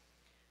gathered,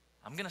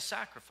 I'm going to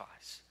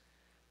sacrifice.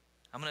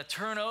 I'm going to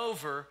turn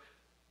over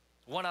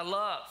what I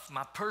love,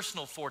 my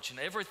personal fortune,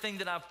 everything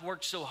that I've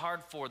worked so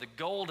hard for, the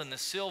gold and the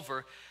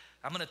silver.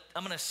 I'm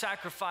going to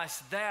sacrifice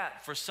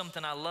that for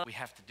something I love. We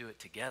have to do it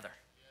together.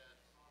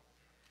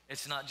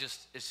 It's not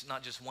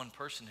just one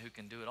person who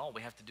can do it all.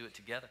 We have to do it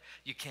together.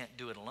 You can't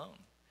do it alone.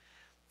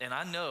 And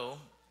I know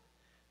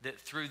that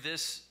through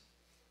this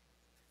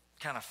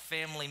kind of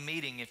family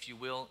meeting, if you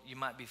will, you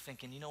might be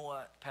thinking, you know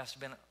what, Pastor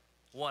Bennett,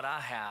 what I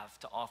have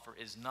to offer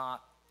is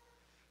not,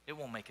 it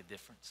won't make a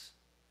difference.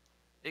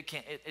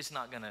 It's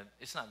not gonna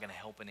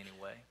help in any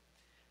way.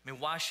 I mean,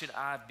 why should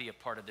I be a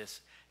part of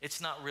this? It's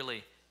not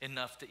really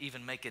enough to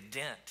even make a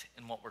dent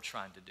in what we're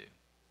trying to do.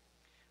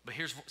 But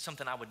here's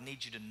something I would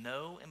need you to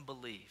know and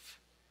believe.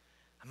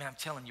 I mean, I'm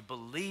telling you,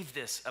 believe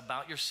this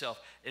about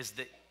yourself, is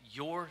that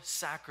your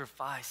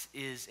sacrifice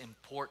is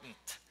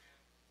important.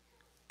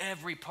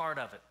 Every part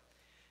of it,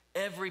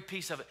 every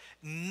piece of it.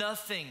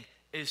 Nothing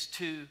is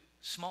too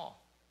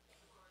small.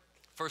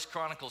 1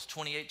 Chronicles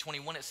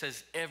 28:21, it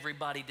says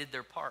everybody did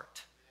their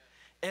part.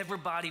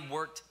 Everybody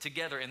worked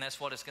together, and that's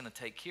what it's going to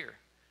take here.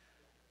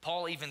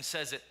 Paul even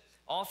says it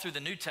all through the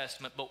New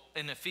Testament, but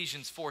in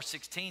Ephesians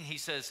 4:16, he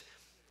says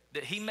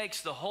that he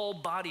makes the whole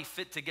body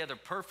fit together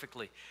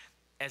perfectly.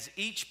 As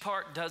each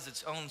part does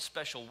its own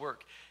special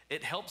work,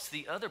 it helps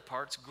the other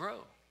parts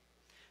grow,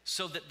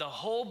 so that the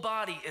whole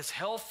body is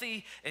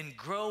healthy and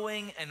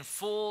growing and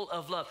full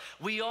of love.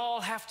 We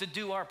all have to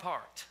do our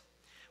part.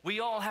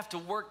 We all have to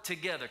work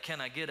together. Can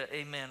I get an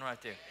amen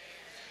right there?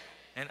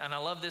 And I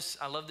love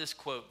this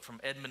quote from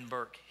Edmund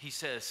Burke. He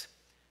says,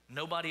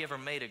 nobody ever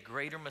made a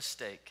greater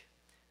mistake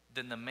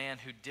than the man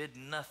who did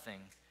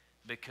nothing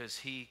because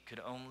he could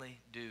only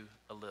do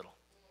a little.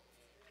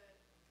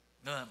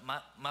 No,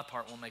 my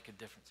part won't make a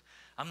difference.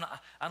 I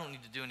don't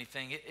need to do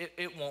anything.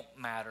 It won't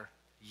matter.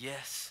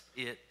 Yes,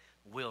 it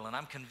will. And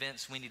I'm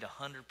convinced we need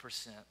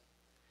 100%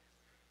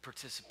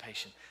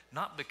 participation.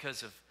 Not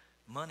because of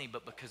money,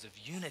 but because of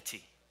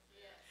unity.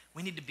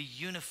 We need to be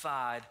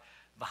unified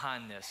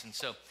behind this. And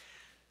so,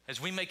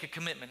 as we make a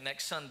commitment,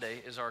 next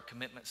Sunday is our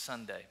Commitment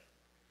Sunday.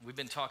 We've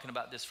been talking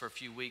about this for a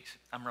few weeks.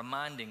 I'm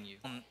reminding you,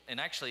 and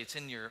actually it's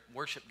in your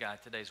worship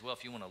guide today as well.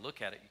 If you want to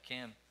look at it, you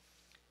can.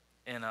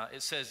 And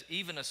it says,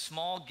 even a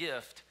small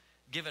gift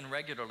given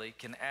regularly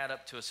can add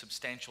up to a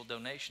substantial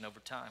donation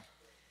over time.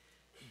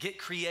 Get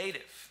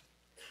creative.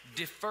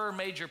 Defer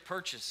major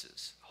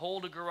purchases.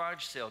 Hold a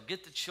garage sale.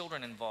 Get the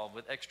children involved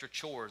with extra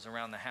chores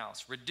around the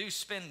house. Reduce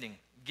spending.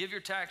 Give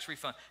your tax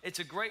refund. It's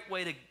a great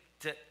way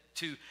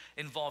to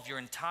involve your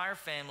entire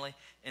family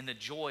in the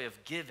joy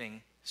of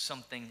giving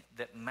something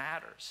that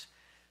matters.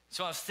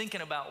 So I was thinking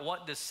about,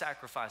 what does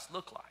sacrifice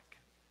look like?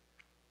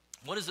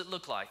 What does it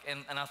look like?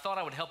 And I thought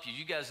I would help you.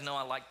 You guys know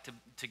I like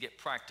to get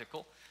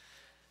practical.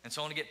 And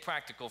so I want to get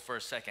practical for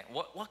a second.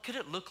 What could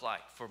it look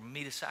like for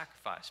me to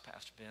sacrifice,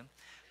 Pastor Ben?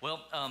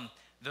 Well,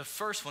 the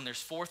first one,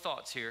 there's 4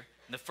 thoughts here.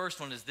 And the first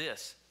one is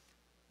this.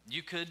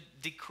 You could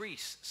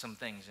decrease some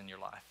things in your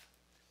life.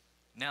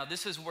 Now,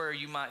 this is where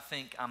you might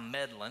think I'm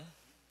meddling,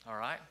 all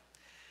right?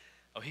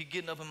 Oh, he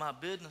getting up in my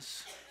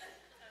business.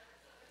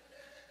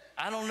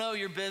 I don't know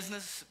your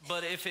business,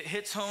 but if it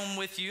hits home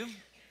with you,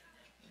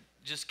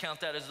 just count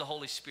that as the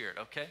Holy Spirit,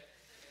 okay?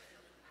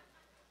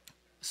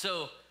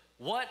 So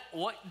what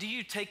do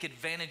you take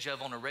advantage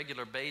of on a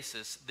regular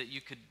basis that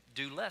you could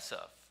do less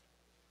of?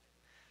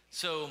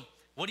 So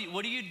what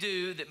do you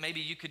do that maybe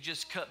you could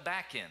just cut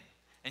back in,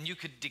 and you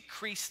could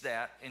decrease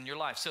that in your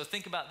life? So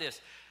think about this.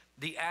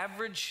 The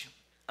average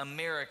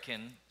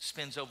American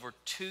spends over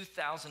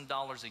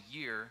 $2,000 a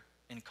year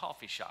in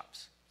coffee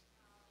shops.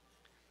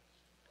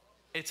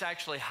 It's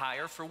actually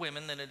higher for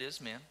women than it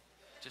is men.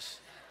 Just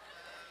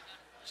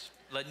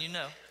letting you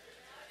know.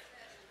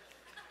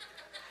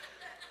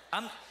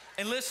 And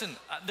listen,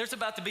 there's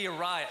about to be a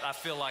riot, I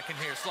feel like, in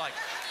here. It's like,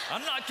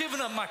 I'm not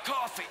giving up my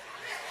coffee.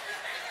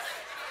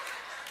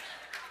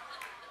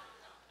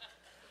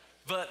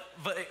 But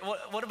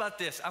what about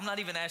this? I'm not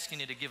even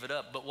asking you to give it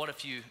up, but what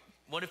if you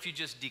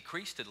just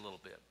decreased it a little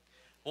bit?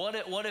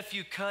 What if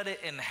you cut it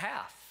in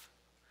half?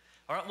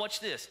 All right, watch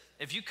this.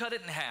 If you cut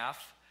it in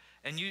half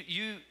and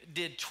you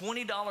did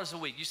 $20 a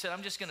week, you said,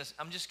 I'm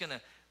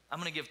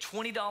gonna give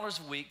 $20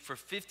 a week for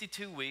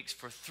 52 weeks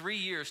for 3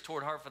 years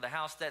toward Heart for the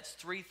House. That's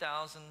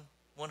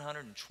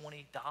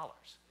 $3,120.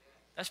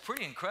 That's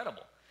pretty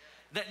incredible.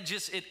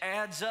 It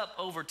adds up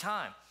over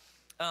time.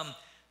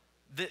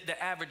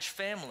 The average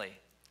family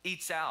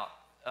eats out.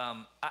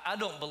 I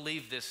don't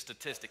believe this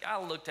statistic.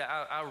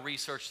 I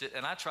researched it,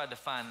 and I tried to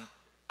find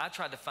I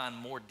tried to find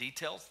more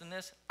details than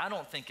this. I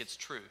don't think it's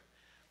true.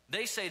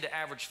 They say the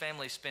average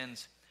family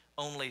spends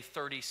only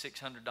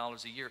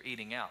 $3,600 a year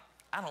eating out.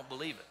 I don't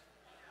believe it.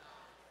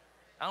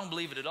 I don't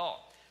believe it at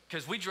all.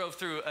 Because we drove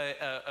through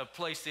a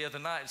place the other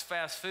night, it's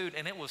fast food,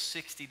 and it was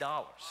 $60. You know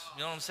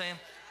what I'm saying?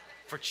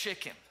 For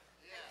chicken.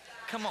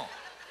 Come on.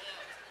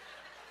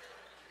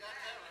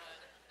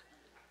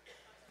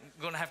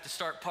 I'm gonna have to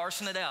start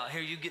parsing it out.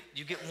 Here, you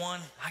get one,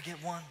 I get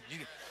one.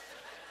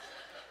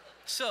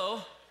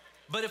 So,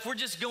 but if we're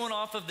just going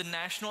off of the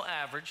national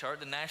average, or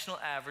the national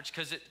average,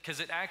 because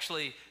it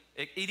actually,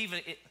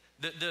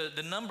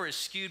 the number is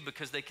skewed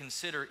because they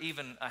consider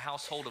even a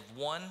household of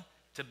one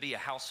to be a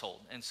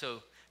household. And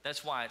so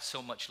that's why it's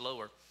so much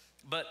lower.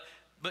 But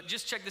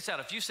just check this out.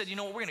 If you said, you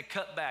know what, we're gonna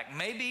cut back.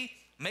 Maybe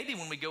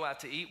when we go out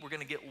to eat, we're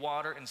gonna get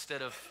water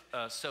instead of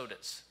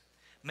sodas.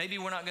 Maybe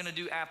we're not gonna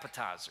do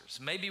appetizers.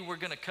 Maybe we're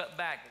gonna cut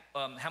back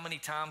how many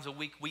times a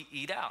week we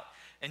eat out.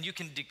 And you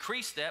can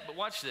decrease that, but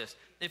watch this.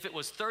 If it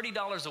was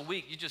 $30 a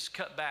week, you just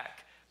cut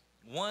back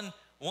one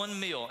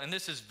meal. And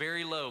this is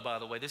very low, by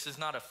the way. This is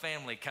not a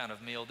family kind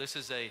of meal. This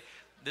is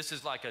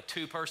like a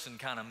 2-person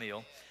kind of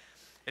meal.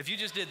 If you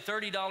just did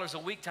 $30 a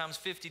week times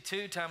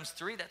 52 times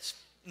 3, that's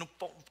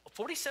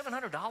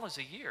 $4,700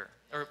 a year,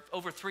 or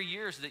over 3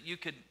 years that you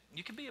could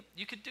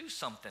do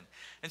something.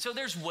 And so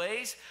there's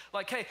ways,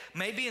 like, hey,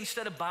 maybe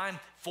instead of buying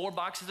 4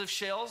 boxes of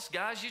shells,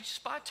 guys, you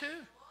just buy 2.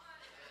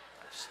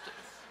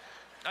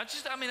 I'm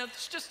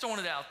just throwing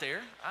it out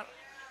there.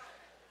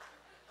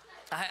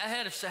 I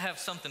had to have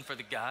something for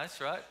the guys,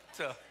 right?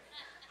 So,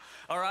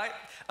 all right.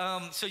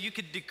 So you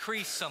could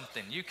decrease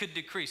something. You could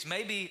decrease.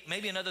 Maybe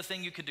another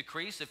thing you could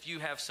decrease if you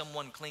have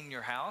someone clean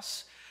your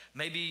house.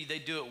 Maybe they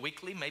do it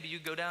weekly. Maybe you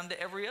go down to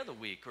every other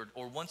week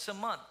or once a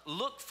month.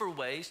 Look for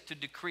ways to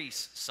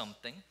decrease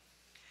something.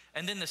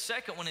 And then the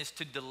second one is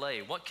to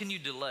delay. What can you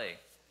delay?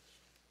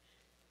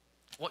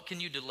 What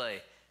can you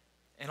delay?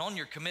 And on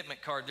your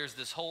commitment card, there's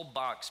this whole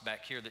box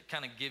back here that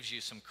kind of gives you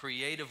some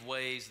creative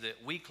ways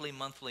that weekly,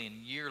 monthly, and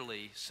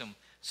yearly,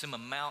 some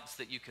amounts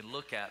that you could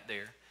look at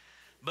there.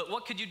 But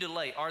what could you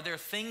delay? Are there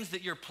things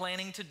that you're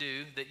planning to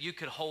do that you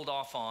could hold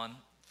off on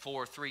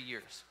for 3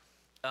 years?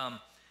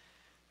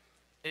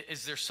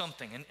 Is there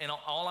something? And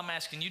all I'm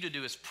asking you to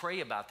do is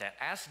pray about that.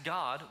 Ask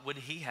God, would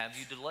he have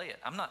you delay it?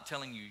 I'm not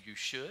telling you you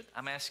should.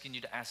 I'm asking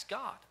you to ask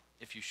God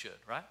if you should,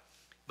 right?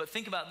 But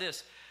think about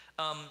this.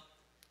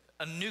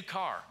 A new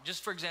car,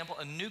 just for example,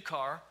 a new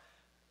car,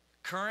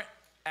 current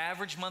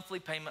average monthly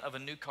payment of a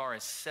new car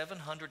is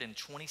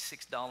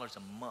 $726 a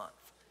month.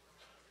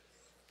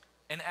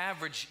 An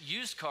average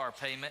used car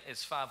payment is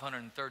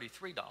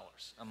 $533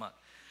 a month.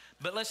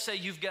 But let's say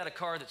you've got a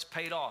car that's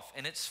paid off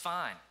and it's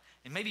fine.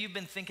 And maybe you've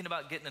been thinking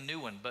about getting a new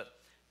one, but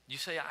you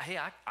say, hey,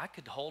 I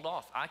could hold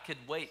off. I could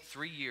wait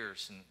 3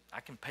 years and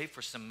I can pay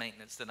for some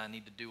maintenance that I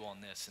need to do on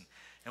this.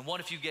 And what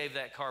if you gave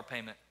that car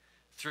payment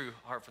through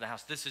Heart for the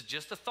House? This is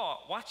just a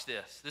thought. Watch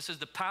this. This is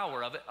the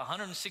power of it.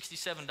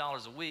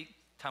 $167 a week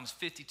times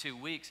 52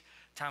 weeks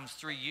times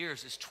 3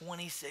 years is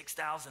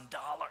 $26,000.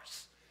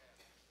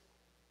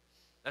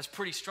 That's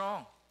pretty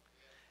strong.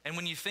 And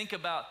when you think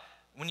about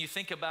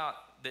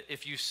that,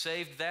 if you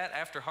saved that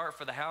after Heart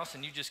for the House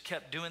and you just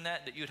kept doing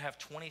that you'd have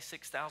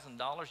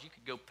 $26,000, you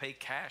could go pay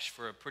cash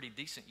for a pretty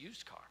decent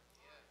used car.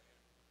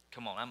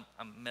 Come on,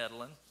 I'm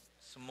meddling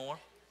some more.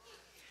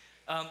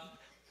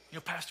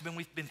 Pastor Ben,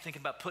 we've been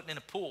thinking about putting in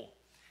a pool.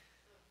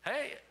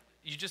 Hey,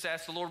 you just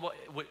asked the Lord,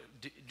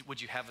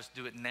 would you have us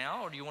do it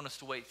now, or do you want us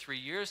to wait 3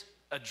 years?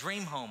 A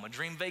dream home, a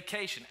dream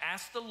vacation.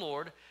 Ask the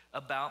Lord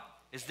about,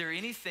 is there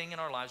anything in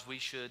our lives we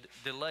should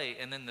delay?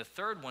 And then the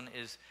third one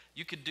is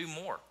you could do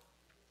more.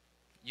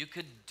 You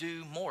could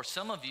do more.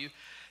 Some of you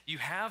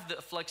have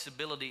the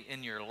flexibility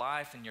in your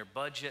life, in your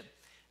budget,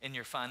 in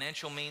your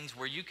financial means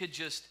where you could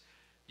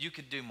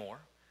do more.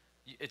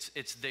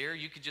 It's there.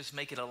 You could just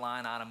make it a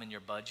line item in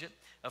your budget.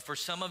 For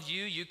some of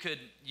you, you could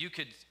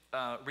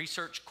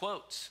research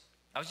quotes.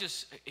 I was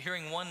just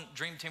hearing one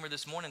dream teamer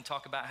this morning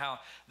talk about how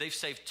they've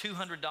saved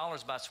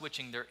 $200 by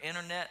switching their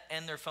internet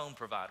and their phone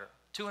provider.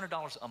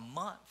 $200 a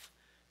month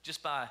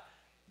just by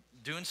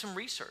doing some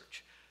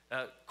research,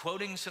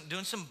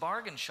 doing some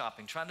bargain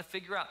shopping, trying to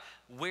figure out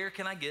where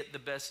can I get the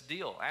best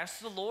deal.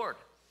 Ask the Lord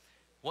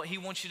what he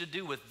wants you to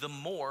do with the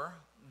more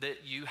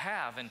that you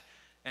have.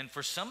 And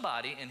for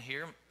somebody in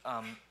here,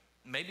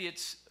 maybe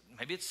it's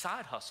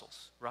side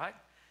hustles, right?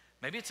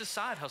 Maybe it's a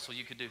side hustle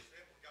you could do.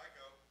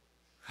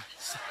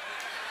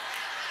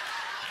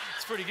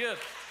 It's pretty good.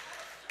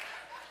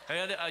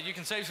 Hey, you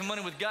can save some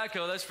money with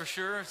Geico, that's for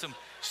sure.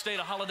 Stay at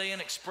a Holiday Inn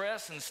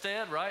Express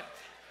instead, right?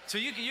 So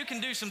you can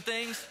do some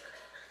things.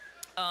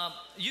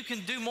 You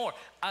can do more.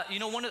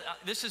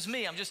 This is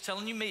me. I'm just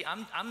telling you me.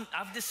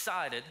 I've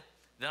decided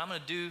that I'm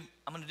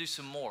gonna do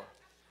some more.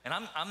 And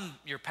I'm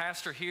your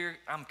pastor here.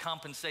 I'm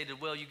compensated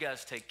well. You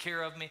guys take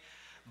care of me.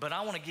 But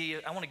I want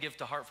to give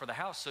to Heart for the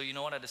House. So you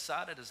know what I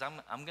decided is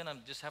I'm going to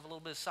just have a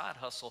little bit of side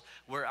hustle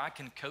where I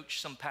can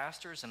coach some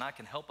pastors and I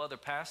can help other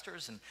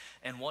pastors,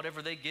 and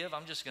whatever they give,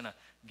 I'm just going to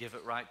give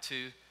it right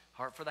to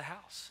Heart for the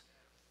House.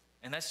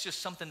 And that's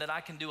just something that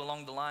I can do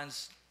along the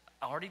lines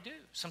already do,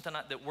 something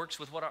that works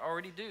with what I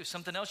already do.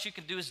 Something else you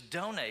can do is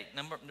donate.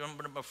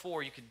 Number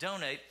 4, you could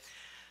donate.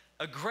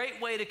 A great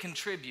way to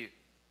contribute,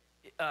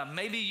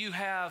 maybe you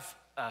have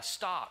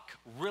stock,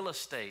 real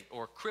estate,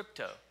 or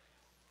crypto,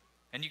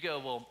 and you go,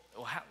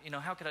 well,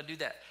 how could I do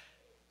that?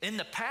 In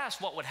the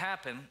past, what would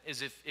happen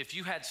is if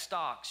you had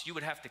stocks, you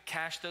would have to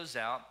cash those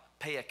out,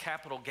 pay a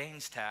capital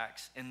gains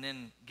tax, and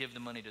then give the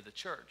money to the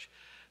church.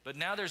 But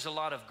now there's a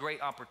lot of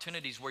great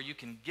opportunities where you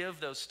can give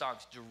those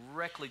stocks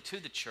directly to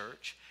the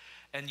church,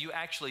 and you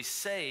actually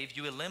save,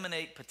 you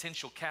eliminate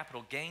potential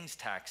capital gains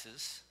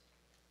taxes,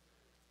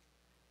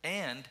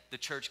 and the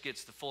church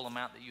gets the full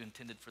amount that you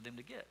intended for them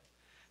to get.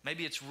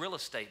 Maybe it's real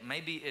estate.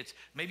 Maybe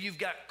you've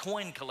got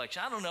coin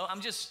collection. I don't know.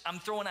 I'm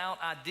throwing out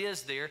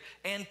ideas there.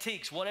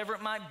 Antiques, whatever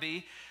it might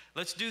be.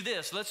 Let's do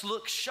this. Let's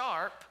look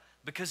sharp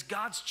because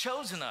God's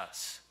chosen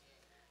us.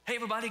 Hey,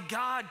 everybody,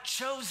 God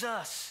chose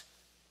us.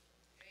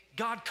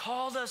 God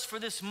called us for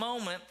this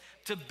moment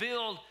to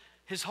build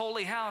his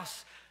holy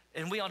house.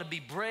 And we ought to be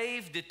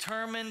brave,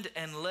 determined,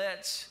 and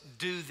let's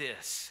do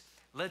this.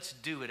 Let's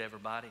do it,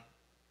 everybody.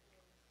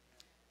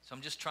 So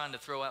I'm just trying to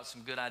throw out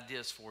some good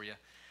ideas for you.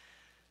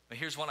 But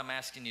here's what I'm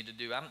asking you to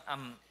do.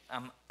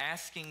 I'm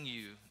asking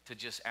you to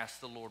just ask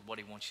the Lord what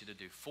he wants you to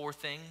do. 4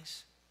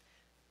 things.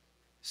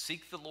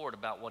 Seek the Lord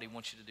about what he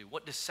wants you to do.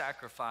 What does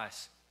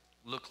sacrifice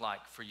look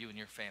like for you and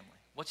your family?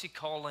 What's he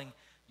calling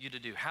you to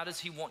do? How does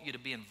he want you to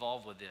be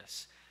involved with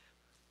this?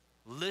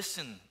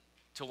 Listen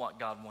to what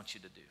God wants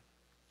you to do.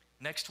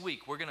 Next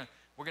week, we're gonna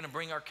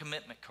bring our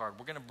commitment card.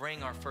 We're gonna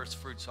bring our first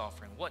fruits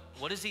offering.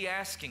 What is he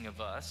asking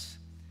of us?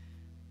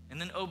 And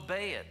then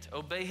obey it.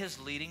 Obey his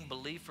leading,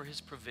 believe for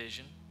his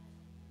provision.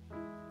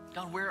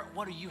 God,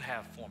 what do you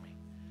have for me?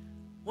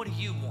 What do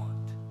you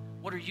want?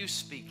 What are you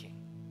speaking?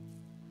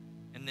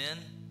 And then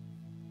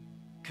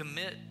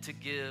commit to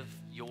give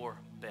your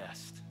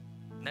best.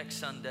 Next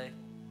Sunday,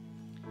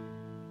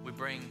 we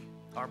bring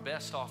our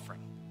best offering.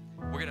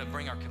 We're going to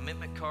bring our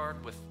commitment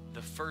card with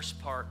the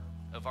first part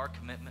of our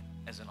commitment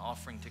as an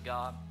offering to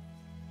God.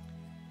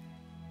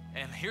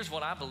 And here's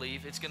what I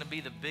believe. It's going to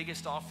be the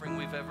biggest offering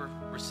we've ever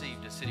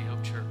received at City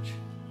Hope Church.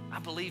 I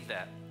believe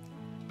that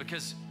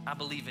because I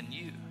believe in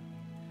you.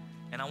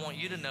 And I want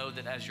you to know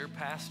that as your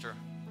pastor,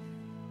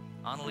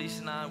 Annalise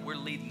and I, we're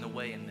leading the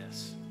way in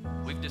this.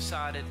 We've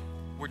decided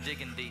we're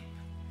digging deep.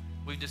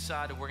 We've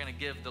decided we're going to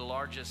give the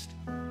largest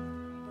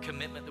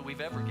commitment that we've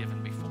ever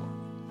given before.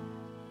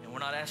 And we're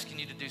not asking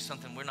you to do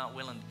something we're not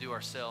willing to do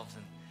ourselves.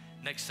 And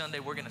next Sunday,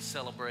 we're going to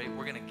celebrate.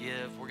 We're going to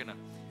give. We're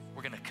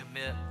going to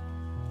commit.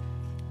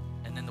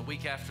 And then the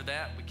week after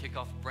that, we kick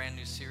off a brand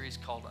new series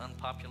called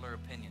Unpopular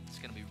Opinion. It's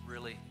going to be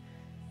really,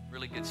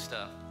 really good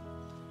stuff.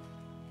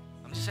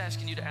 I'm just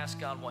asking you to ask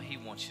God what he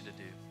wants you to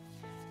do.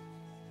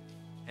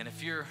 And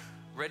if you're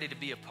ready to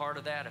be a part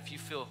of that, if you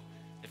feel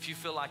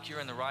like you're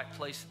in the right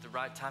place at the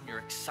right time, you're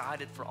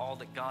excited for all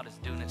that God is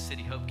doing at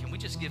City Hope, can we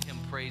just give him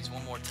praise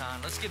one more time?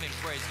 Let's give him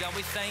praise. God,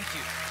 we thank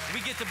you. We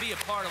get to be a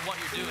part of what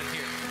you're doing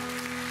here.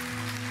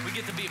 We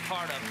get to be a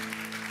part of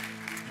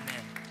it.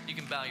 Amen. You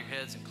can bow your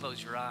heads and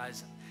close your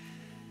eyes.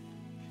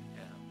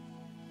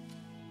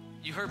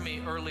 You heard me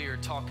earlier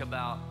talk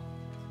about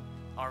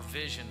our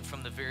vision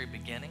from the very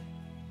beginning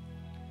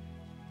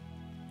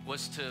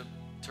was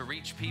to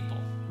reach people.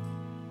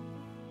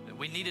 That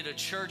we needed a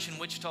church in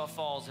Wichita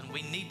Falls, and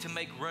we need to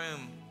make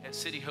room at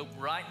City Hope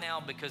right now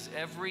because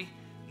every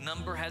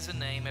number has a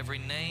name, every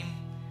name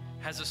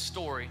has a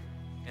story,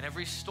 and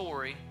every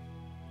story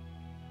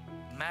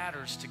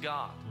matters to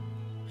God.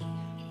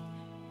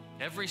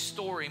 Every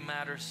story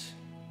matters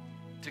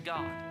to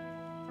God.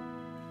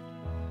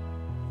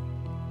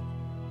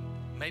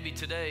 Maybe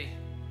today,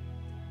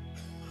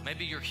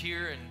 maybe you're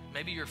here and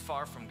maybe you're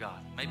far from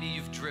God. Maybe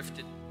you've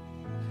drifted.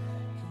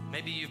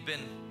 Maybe you've been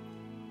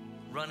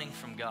running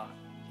from God.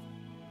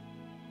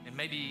 And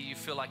maybe you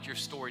feel like your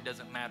story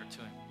doesn't matter to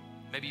him.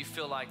 Maybe you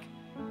feel like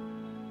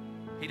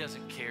he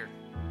doesn't care.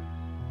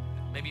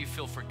 Maybe you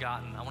feel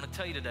forgotten. I want to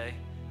tell you today,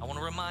 I want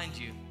to remind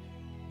you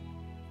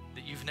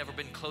that you've never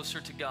been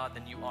closer to God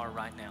than you are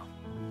right now.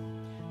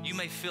 You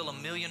may feel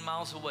 1,000,000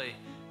 miles away.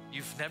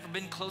 You've never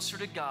been closer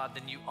to God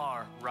than you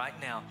are right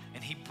now.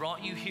 And he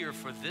brought you here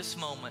for this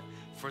moment,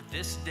 for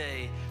this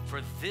day,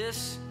 for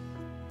this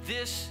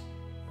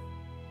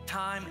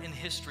time in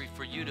history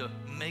for you to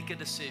make a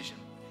decision.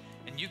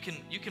 And you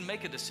can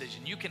make a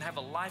decision. You can have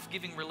a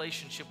life-giving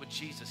relationship with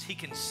Jesus. He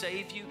can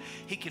save you.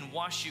 He can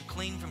wash you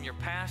clean from your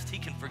past. He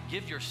can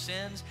forgive your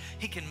sins.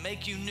 He can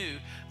make you new,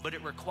 but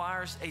it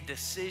requires a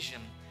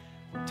decision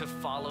to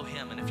follow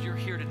him. And if you're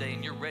here today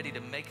and you're ready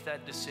to make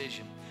that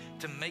decision,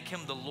 to make him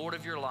the Lord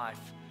of your life,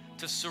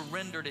 to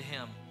surrender to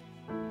him,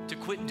 to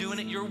quit doing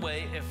it your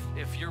way,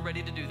 if you're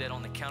ready to do that,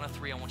 on the count of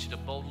 3, I want you to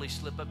boldly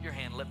slip up your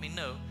hand. Let me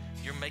know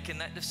you're making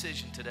that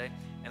decision today,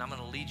 and I'm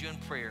going to lead you in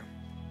prayer.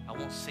 I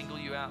won't single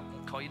you out, I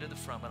won't call you to the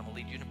front, but I'm going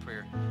to lead you in a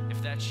prayer.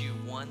 If that's you,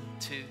 1,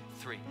 2,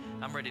 3.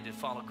 I'm ready to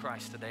follow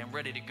Christ today. I'm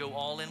ready to go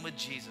all in with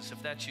Jesus.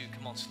 If that's you,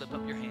 come on, slip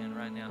up your hand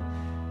right now.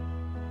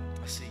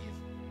 I see you.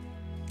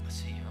 I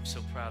see you. I'm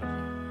so proud of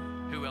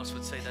you. Who else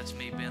would say, that's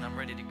me, Ben? I'm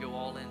ready to go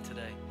all in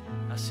today.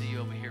 I see you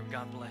over here.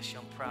 God bless you.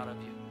 I'm proud of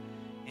you.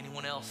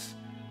 Anyone else?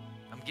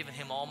 I'm giving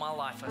him all my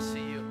life. I see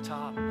you up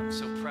top. I'm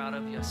so proud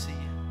of you. I see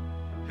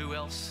you. Who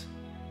else?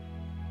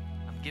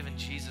 I'm giving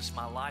Jesus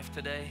my life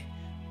today.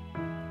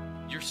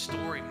 Your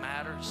story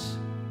matters.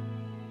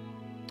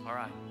 All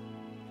right.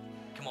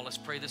 Come on, let's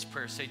pray this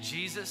prayer. Say,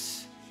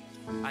 Jesus,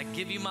 I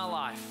give you my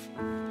life.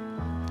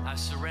 I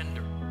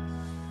surrender.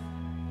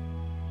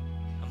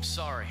 I'm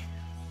sorry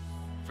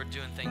for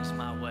doing things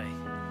my way.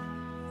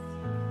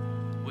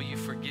 Will you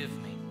forgive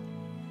me,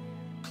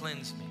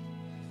 cleanse me,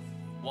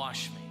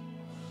 wash me,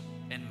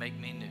 and make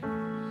me new?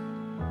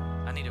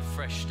 I need a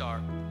fresh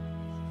start.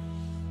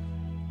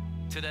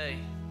 Today,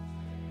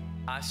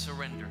 I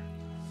surrender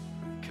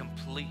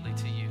completely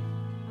to you.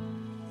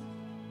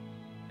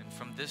 And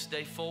from this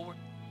day forward,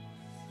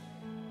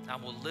 I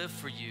will live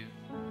for you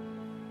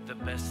the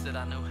best that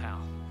I know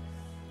how.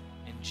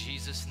 In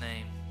Jesus'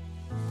 name,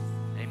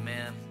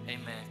 amen,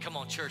 amen. Come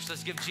on, church,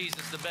 let's give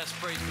Jesus the best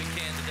praise we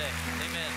can today. Amen.